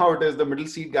you know how it is. The middle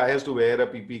seat guy has to wear a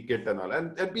PP kit and all,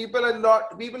 and people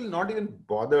not even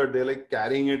bothered. They're like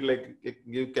carrying it like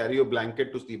you carry a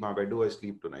blanket to sleep. Where do I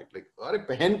sleep tonight? Like, अरे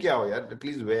पहन क्या हो यार? At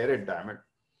least wear it, damn it.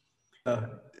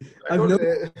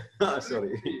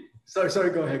 Sorry.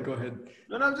 Go ahead.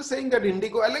 No, I'm just saying that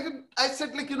Indigo. I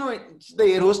said the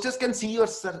air hostess can see your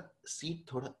seat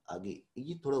थोड़ा आगे,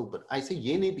 ये थोड़ा ऊपर. I say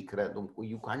ये नहीं दिख रहा है तुमको.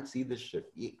 You can't see this shit.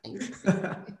 ये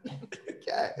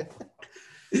क्या है?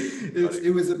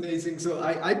 It was amazing. So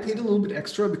I paid a little bit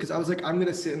extra because I was like, I'm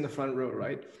gonna sit in the front row,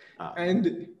 right?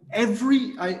 And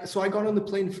so I got on the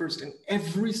plane first, and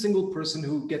every single person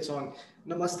who gets on,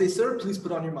 Namaste, sir, please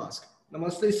put on your mask.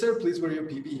 Namaste, sir, please wear your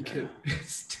PPE kit.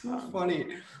 It's too funny.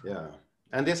 Yeah.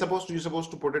 And you're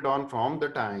supposed to put it on from the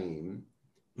time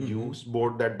you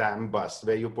board that damn bus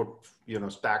where you put,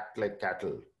 stacked like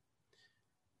cattle.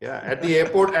 Yeah. At the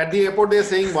airport, they're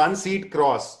saying one seat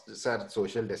cross, sir,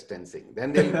 social distancing.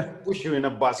 Then they'll push you in a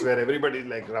bus where everybody's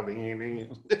like rubbing.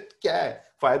 Kya hai?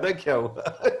 Fayda kya hua?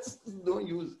 It's no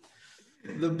use.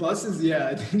 The buses,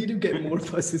 they need to get more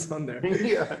buses on there.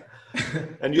 Yeah.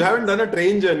 And you haven't done a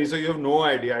train journey, so you have no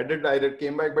idea. I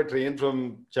came back by train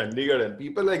from Chandigarh, and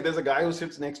people there's a guy who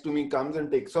sits next to me, comes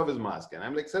and takes off his mask. And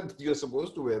I'm like, sir, you're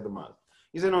supposed to wear the mask.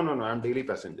 He said, no, I'm daily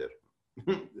passenger.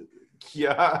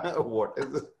 Yeah, what is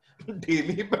this?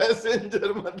 Daily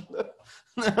passenger?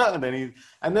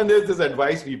 And then there's this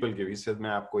advice people give. He said, मैं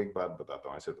आपको एक बात बताता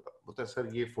हूँ. ऐसे बोलता है, sir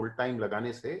ये full time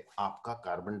लगाने से आपका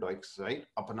कार्बन डाइऑक्साइड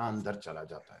अपना अंदर चला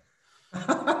जाता है.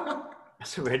 I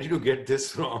said, where did you get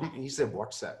this from? He said,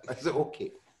 WhatsApp. I said,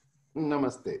 okay.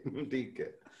 Namaste. ठीक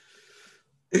है.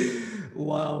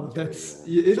 Wow, that's...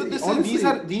 So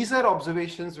these are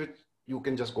observations which you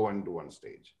can just go and do on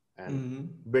stage and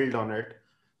build on it.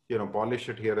 Polish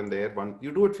it here and there.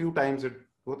 You do it few times.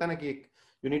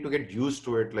 You need to get used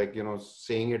to it, like,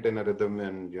 saying it in a rhythm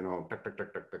and, tuck, tuck,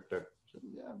 tuck, tuck, tuck, tuck. So,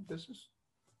 yeah, this is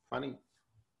funny.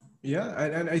 Yeah.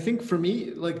 And I think for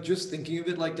me, like just thinking of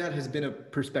it like that has been a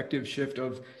perspective shift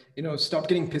of, stop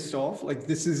getting pissed off. Like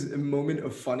this is a moment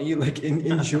of funny, like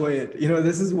enjoy it.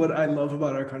 This is what I love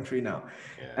about our country now.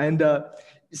 Yeah. And,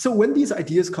 so when these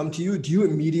ideas come to you, do you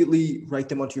immediately write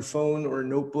them onto your phone or a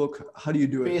notebook? How do you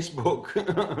do it? Facebook.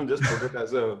 Just put it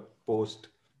as a post.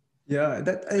 Yeah,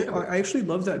 I actually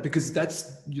love that because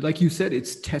that's, like you said,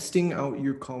 it's testing out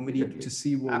your comedy to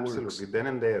see what works. Absolutely, then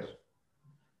and there.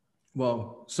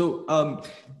 Wow. So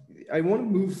I want to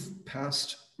move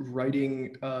past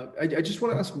writing. I just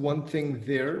want to ask one thing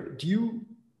there. Do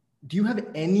you have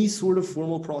any sort of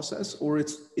formal process, or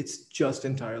it's just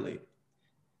entirely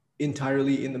in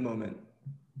the moment?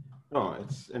 No,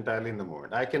 it's entirely in the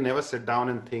moment. I can never sit down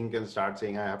and think and start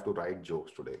saying I have to write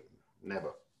jokes today.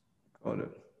 Never. Got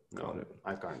it.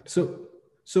 I can't.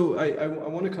 So I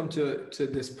want to come to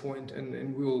this point,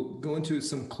 and we'll go into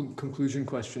some conclusion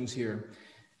questions here.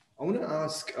 I want to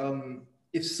ask,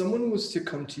 if someone was to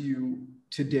come to you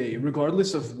today,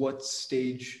 regardless of what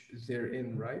stage they're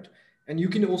in, right? And you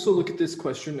can also look at this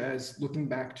question as looking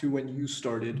back to when you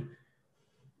started.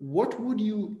 What would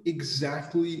you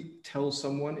exactly tell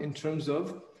someone in terms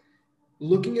of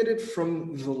looking at it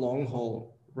from the long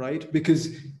haul, right? Because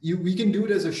we can do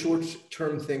it as a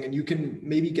short-term thing and you can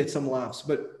maybe get some laughs,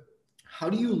 but how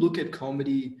do you look at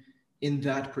comedy in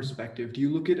that perspective? Do you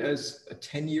look at it as a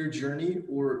 10-year journey,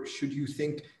 or should you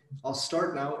think, I'll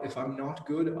start now, if I'm not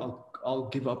good, I'll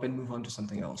give up and move on to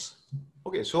something else?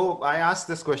 Okay, so I ask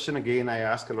this question again. I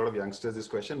ask a lot of youngsters this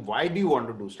question. Why do you want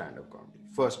to do stand-up comedy?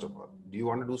 First of all, do you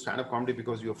want to do stand-up comedy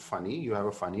because you're funny, you have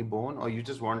a funny bone, or you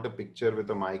just want a picture with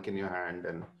a mic in your hand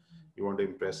and you want to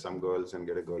impress some girls and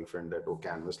get a girlfriend at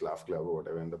Canvas Laugh Club or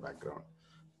whatever in the background?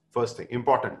 First thing,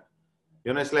 important.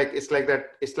 It's like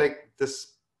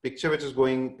this picture which is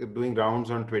doing rounds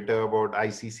on Twitter about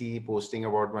ICC posting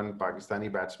about one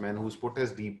Pakistani batsman who's put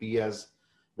his DP as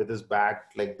with his bat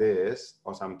like this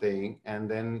or something, and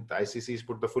then the ICC's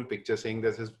put the full picture saying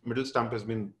that his middle stump has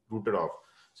been rooted off.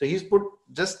 So he's put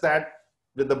just that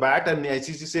with the bat, and the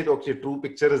ICC said, okay, true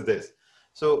picture is this.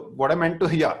 So what I meant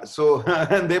to, so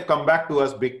and they've come back to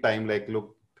us big time, like,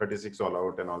 look, 36 all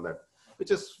out and all that,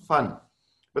 which is fun.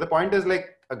 But the point is,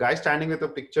 like, a guy standing with a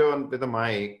picture with a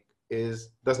mic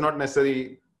does not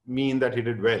necessarily mean that he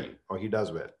did well or he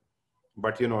does well,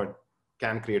 but it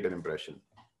can create an impression.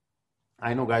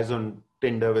 I know guys on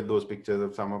Tinder with those pictures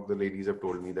of some of the ladies have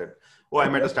told me that, oh, I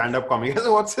met a stand-up comic. I said,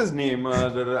 what's his name?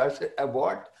 I said,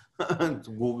 what?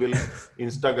 Google,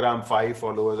 Instagram, 5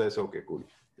 followers. I said, okay, cool.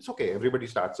 It's okay. Everybody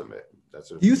starts somewhere. That's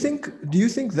it. Do you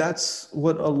think that's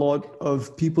what a lot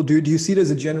of people do? Do you see it as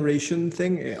a generation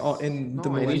thing in the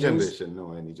No, millennials? any generation.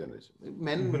 No, any generation.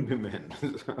 Men will be men.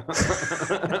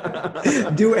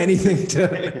 Do anything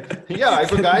to... Yeah,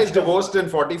 if a guy is divorced in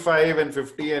 45 and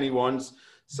 50 and he wants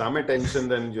some attention,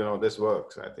 then, this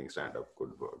works. I think stand-up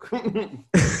could work.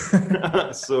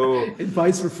 So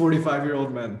Advice for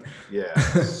 45-year-old men. yeah.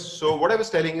 So what I was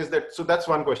telling is that, so that's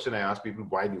one question I ask people,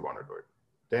 why do you want to do it?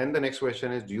 Then the next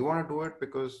question is, do you want to do it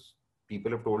because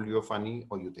people have told you're funny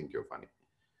or you think you're funny?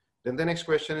 Then the next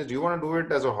question is, do you want to do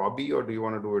it as a hobby or do you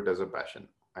want to do it as a passion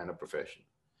and a profession?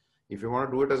 If you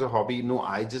want to do it as a hobby, no,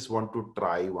 I just want to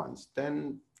try once,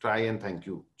 then try and thank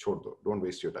you. Chhod do. Don't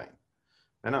waste your time.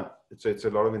 It's a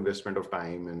lot of investment of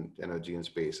time and energy and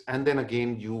space. And then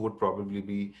again, you would probably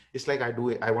be, it's like I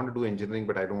want to do engineering,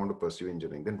 but I don't want to pursue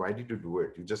engineering. Then why did you do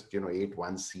it? You just, ate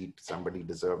one seat. Somebody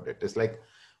deserved it. It's like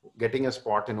getting a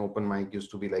spot in open mic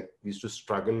used to be like, we used to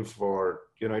struggle for,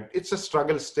 it's a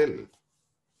struggle still.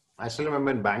 I still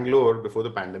remember in Bangalore before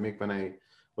the pandemic, when I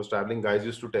was traveling, guys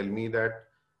used to tell me that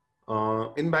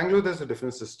in Bangalore, there's a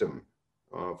different system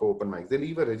for open mics. They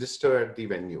leave a register at the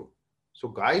venue. So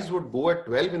guys would go at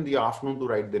 12 in the afternoon to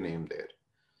write their name there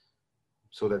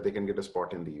so that they can get a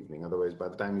spot in the evening. Otherwise, by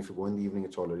the time if you go in the evening,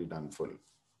 it's already done full.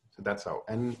 So that's how.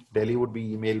 And Delhi would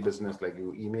be email business, like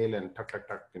you email and tuck,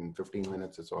 in 15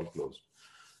 minutes, it's all closed.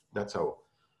 That's how.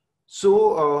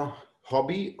 So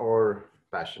hobby or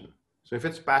passion. So if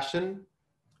it's passion,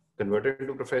 convert it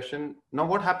into profession. Now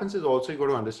what happens is also you got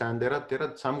to understand there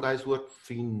are some guys who are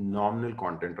phenomenal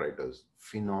content writers,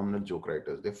 phenomenal joke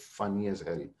writers. They're funny as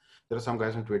hell. There are some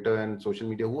guys on Twitter and social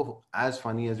media who are as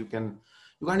funny as you can't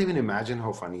even imagine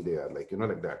how funny they are, like,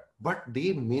 like that. But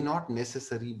they may not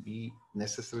necessarily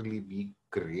be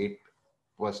great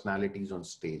personalities on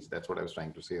stage. That's what I was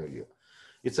trying to say earlier.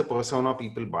 It's a persona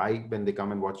people buy when they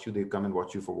come and watch you. They come and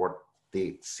watch you for what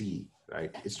they see,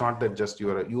 right? It's not that just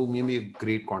you may be a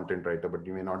great content writer, but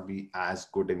you may not be as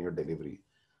good in your delivery.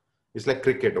 It's like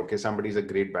cricket. Okay. Somebody's a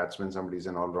great batsman. Somebody's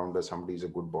an all-rounder. Somebody's a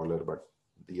good bowler, but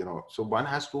so one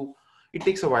has to, it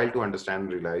takes a while to understand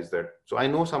and realize that. So I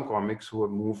know some comics who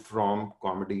have moved from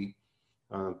comedy.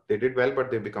 They did well,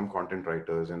 but they become content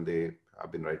writers and they have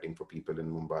been writing for people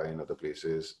in Mumbai and other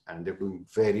places, and they're doing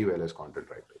very well as content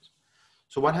writers.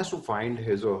 So one has to find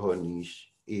his or her niche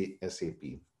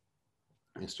ASAP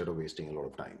instead of wasting a lot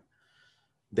of time.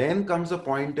 Then comes the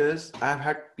point is, I've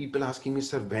had people asking me,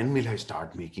 sir, when will I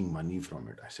start making money from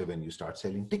it? I say, when you start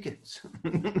selling tickets.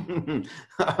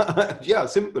 Yeah,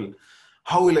 simple.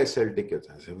 How will I sell tickets?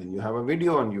 I say, when you have a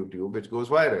video on YouTube, which goes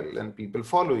viral and people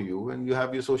follow you and you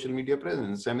have your social media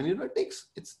presence. I mean,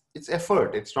 it's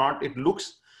effort. It's not, it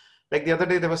looks like the other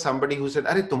day, there was somebody who said,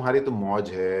 "Arey, tumhari to mauj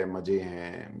hai, maje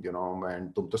hain,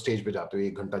 and tum to stage pe jaate ho,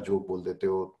 1 ghanta joke bol dete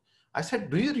ho." I said,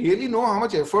 do you really know how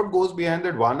much effort goes behind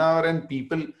that 1 hour? And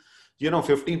people,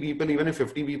 50 people, even if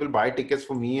 50 people buy tickets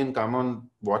for me and come on,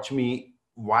 watch me,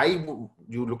 why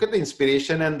you look at the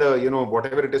inspiration and the,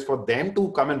 whatever it is for them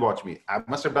to come and watch me. I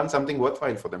must have done something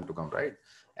worthwhile for them to come, right?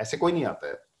 Aise koi nahi aata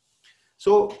hai.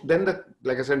 So then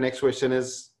like I said, next question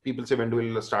is, people say, when do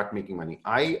we start making money?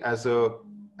 I, as a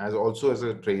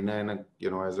trainer and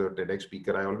as a TEDx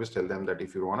speaker, I always tell them that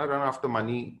if you want to run after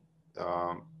money,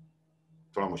 thoda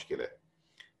mushkil hai.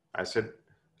 I said,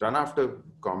 run after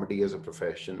comedy as a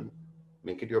profession,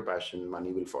 make it your passion,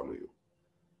 money will follow you.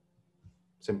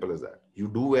 Simple as that. You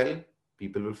do well,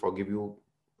 people will forgive you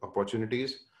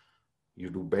opportunities. You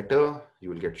do better, you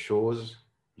will get shows.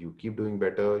 You keep doing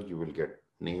better, you will get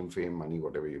name, fame, money,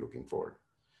 whatever you're looking for.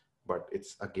 But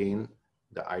it's again,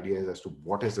 the idea is as to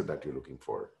what is it that you're looking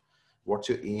for? What's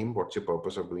your aim? What's your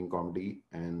purpose of doing comedy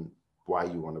and why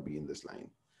you want to be in this line?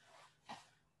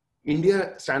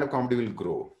 India stand-up comedy will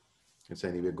grow. It's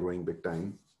anyway growing big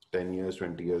time. 10 years,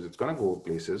 20 years, it's going to go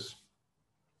places.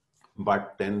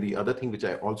 But then the other thing which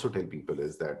I also tell people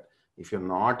is that if you're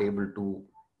not able to,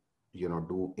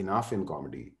 do enough in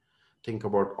comedy, think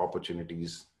about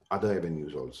opportunities, other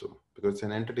avenues also, because it's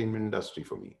an entertainment industry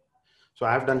for me. So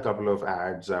I've done a couple of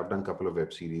ads, I've done a couple of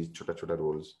web series, chota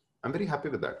roles. I'm very happy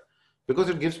with that because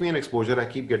it gives me an exposure. I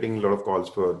keep getting a lot of calls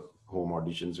for home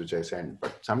auditions, which I send,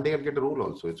 but someday I'll get a role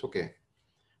also. It's okay.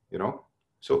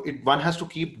 So one has to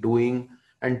keep doing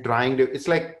and trying to, it's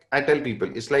like, I tell people,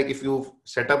 it's like if you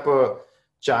set up a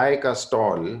chai ka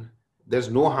stall, there's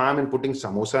no harm in putting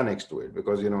samosa next to it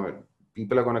because,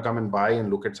 people are going to come and buy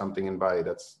and look at something and buy.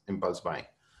 That's impulse buying.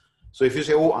 So if you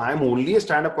say, oh, I'm only a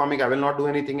stand-up comic, I will not do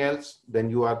anything else, then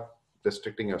you are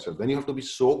restricting yourself. Then you have to be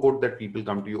so good that people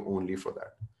come to you only for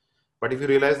that. But if you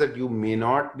realize that you may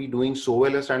not be doing so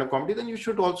well as stand-up comedy, then you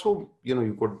should also,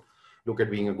 you could look at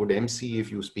being a good MC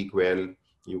if you speak well.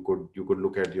 You could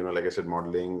look at, like I said,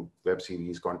 modeling, web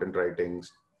series, content writing,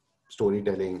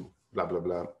 storytelling, blah, blah,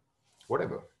 blah,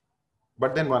 whatever.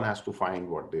 But then one has to find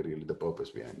what they really, the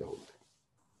purpose behind the whole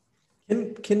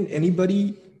thing. Can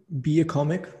anybody be a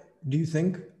comic, do you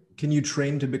think? Can you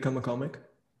train to become a comic?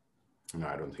 No,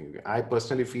 I don't think you can. I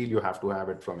personally feel you have to have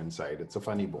it from inside. It's a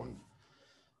funny bone.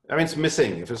 I mean, it's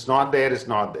missing. If it's not there, it's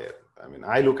not there. I mean,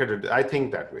 I look at it, I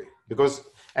think that way.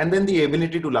 And then the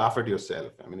ability to laugh at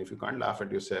yourself. I mean, if you can't laugh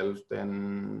at yourself,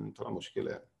 then thoda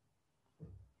mushkil hai.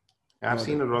 I've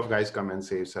seen a lot of guys come and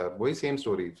say, sir, boy, same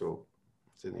story. So,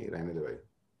 nahi rehne de bhai.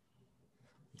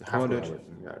 Got it.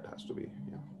 Yeah, it has to be.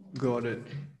 Yeah. Got it.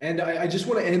 And I just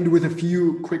want to end with a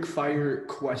few quick fire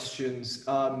questions.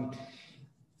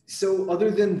 So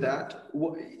other than that,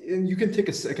 and you can take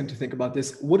a second to think about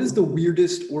this, what is the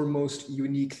weirdest or most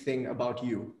unique thing about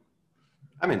you?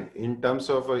 I mean, in terms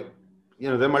of,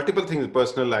 there are multiple things,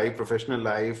 personal life, professional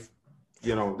life,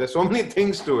 there's so many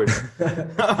things to it.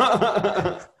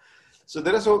 So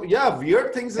there are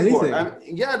weird things. Anything?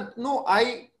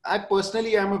 I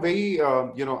personally am a very,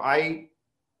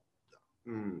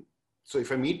 so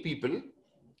if I meet people,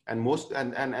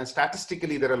 and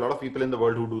statistically, there are a lot of people in the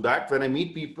world who do that. When I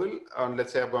meet people,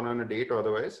 let's say I've gone on a date or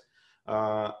otherwise,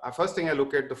 first thing I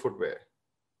look at the footwear.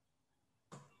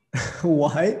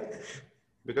 Why?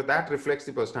 Because that reflects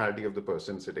the personality of the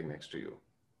person sitting next to you.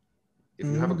 If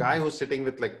you have a guy who's sitting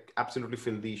with like absolutely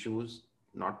filthy shoes,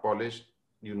 not polished,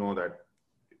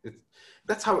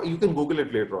 that's how you can Google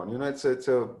it later on.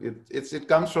 It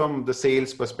comes from the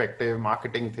sales perspective,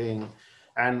 marketing thing,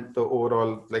 and the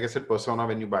overall, like I said, persona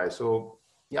when you buy. So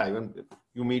yeah, even if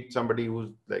you meet somebody who's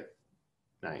like,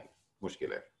 nahin,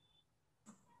 mushkil hai.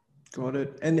 Got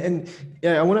it. And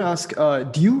yeah, I want to ask,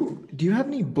 do you have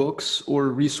any books or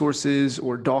resources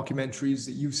or documentaries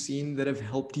that you've seen that have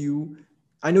helped you?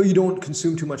 I know you don't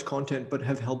consume too much content, but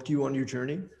have helped you on your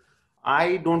journey?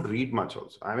 I don't read much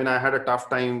also. I mean, I had a tough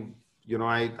time.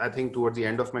 I think towards the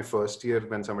end of my first year,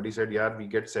 when somebody said, yeah, we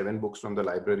get 7 books from the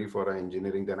library for our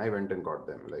engineering, then I went and got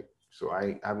them. So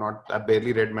I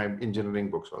barely read my engineering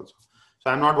books also. So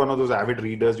I'm not one of those avid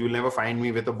readers. You'll never find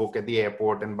me with a book at the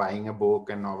airport and buying a book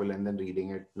and novel and then reading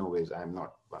it. No ways. I'm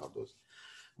not one of those.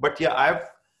 But yeah,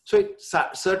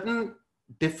 certain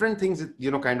different things,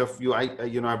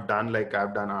 I've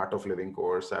done Art of Living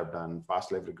course. I've done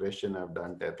Past Life Regression. I've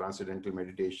done Transcendental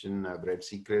Meditation. I've read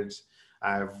Secrets.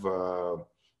 I've read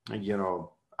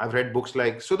books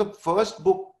so the first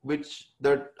book, I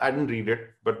didn't read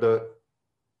it, but the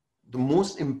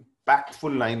most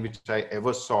impactful line which I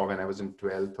ever saw when I was in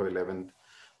 12th or 11th,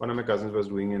 one of my cousins was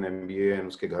doing an MBA and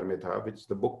uske ghar mein tha, which is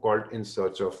the book called In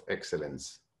Search of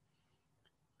Excellence.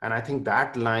 And I think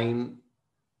that line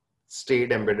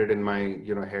stayed embedded in my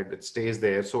head. It stays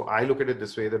there. So I look at it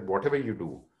this way, that whatever you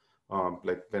do,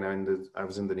 like when I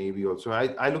was in the Navy also,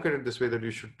 I look at it this way, that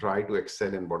you should try to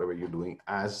excel in whatever you're doing,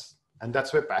 and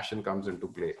that's where passion comes into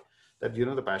play, that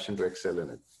the passion to excel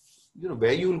in it.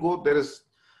 Where you will go,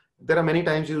 there are many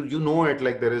times it,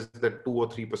 like there is that 2 or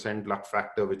 3% luck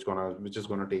factor which is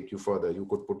gonna take you further. You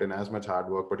could put in as much hard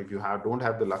work, but if you don't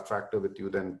have the luck factor with you,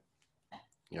 then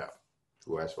yeah,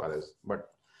 go as far as, but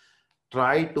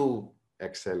try to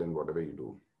excel in whatever you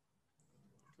do.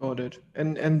 Got it.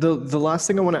 And the last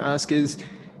thing I want to ask is,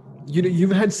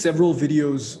 you've had several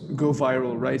videos go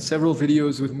viral, right? Several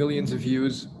videos with millions of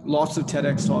views, lots of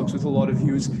TEDx talks with a lot of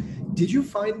views. Did you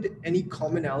find any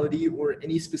commonality or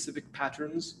any specific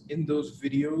patterns in those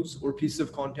videos or pieces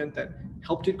of content that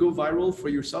helped it go viral for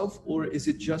yourself? Or is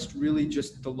it really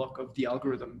just the luck of the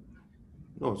algorithm?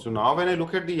 No. So now when I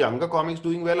look at the younger comics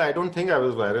doing well, I don't think I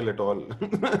was viral at all.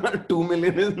 2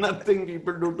 million is nothing.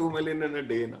 People do 2 million in a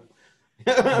day now.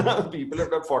 People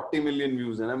have got 40 million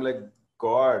views and I'm like,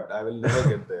 God, I will never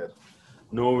get there.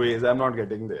 No ways, I'm not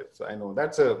getting there. So I know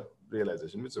that's a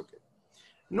realization. It's okay.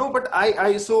 No, but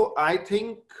I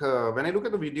think when I look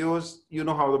at the videos, you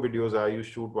know how the videos are. You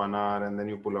shoot 1 hour and then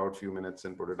you pull out a few minutes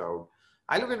and put it out.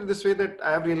 I look at it this way, that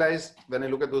I have realized when I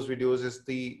look at those videos is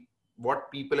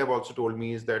what people have also told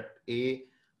me is that they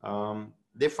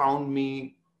found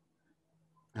me,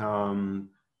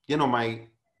 my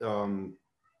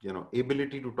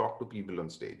ability to talk to people on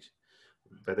stage,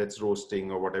 whether it's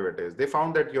roasting or whatever it is. They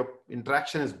found that your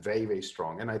interaction is very, very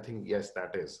strong. And I think, yes,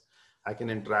 that is. I can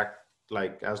interact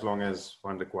as long as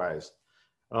one requires.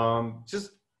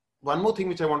 Just one more thing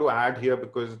which I want to add here,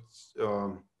 because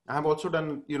I've also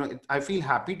done, I feel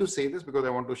happy to say this because I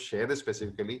want to share this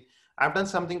specifically. I've done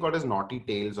something called as Naughty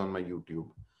Tales on my YouTube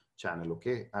channel.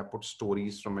 Okay. I put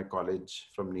stories from my college,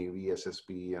 from Navy,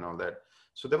 SSP and all that.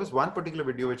 So there was one particular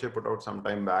video which I put out some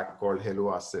time back called Hello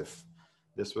Asif.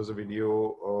 This was a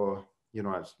video,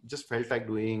 I just felt like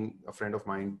doing. A friend of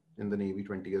mine in the Navy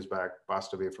 20 years back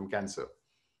passed away from cancer,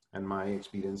 and my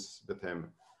experience with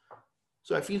him.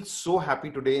 So I feel so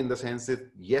happy today in the sense that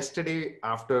yesterday,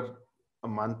 after a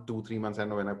month, 2, 3 months, I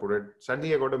know when I put it,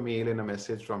 suddenly I got a mail and a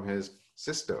message from his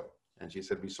sister. And she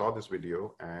said, we saw this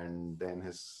video, and then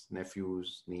his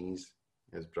nephews, niece,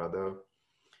 his brother,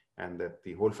 and that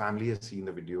the whole family has seen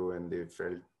the video, and they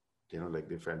felt, like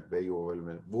they felt very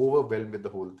overwhelmed with the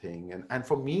whole thing. And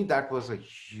for me, that was a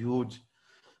huge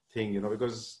thing,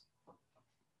 because,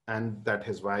 and that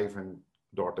his wife and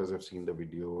daughters have seen the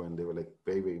video and they were like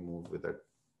very, very moved with it.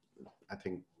 I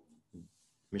think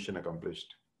mission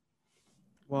accomplished.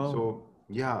 Wow. So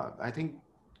yeah, I think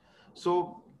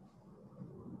so.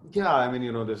 Yeah, I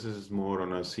mean, this is more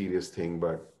on a serious thing,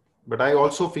 but I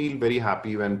also feel very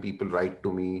happy when people write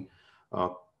to me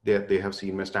that they have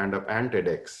seen my stand-up and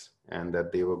TEDx, and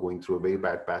that they were going through a very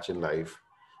bad patch in life,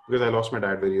 because I lost my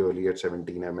dad very early at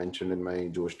 17. I mentioned in my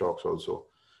Josh talks also.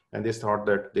 And they thought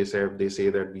that they say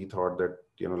that we thought that,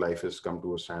 life has come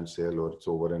to a standstill or it's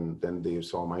over. And then they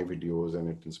saw my videos and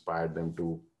it inspired them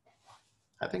to,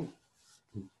 I think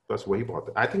that's way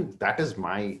important. I think that is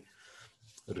my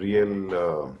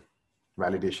real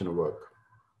validation of work.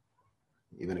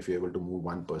 Even if you're able to move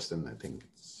one person, I think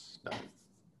it's done.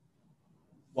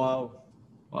 Wow.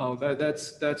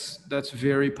 That's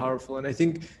very powerful. And I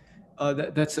think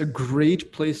that's a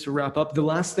great place to wrap up. The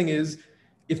last thing is,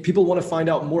 if people want to find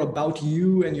out more about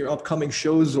you and your upcoming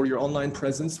shows or your online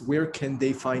presence, where can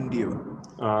they find you?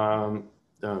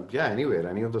 Anywhere,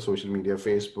 any of the social media,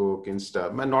 Facebook,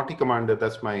 Insta. My Naughty Commander,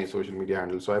 that's my social media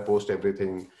handle. So I post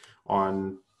everything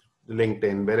on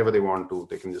LinkedIn, wherever they want to.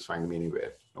 They can just find me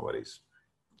anywhere. No worries.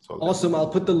 Awesome. I'll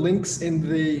put the links in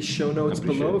the show notes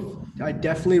below. I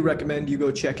definitely recommend you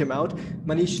go check him out.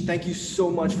 Manish, thank you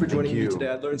so much for joining me today.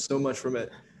 I learned so much from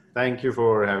it. Thank you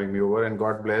for having me over, and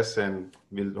God bless, and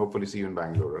we'll hopefully see you in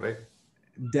Bangalore, right?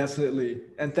 Definitely.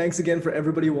 And thanks again for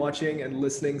everybody watching and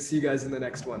listening. See you guys in the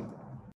next one.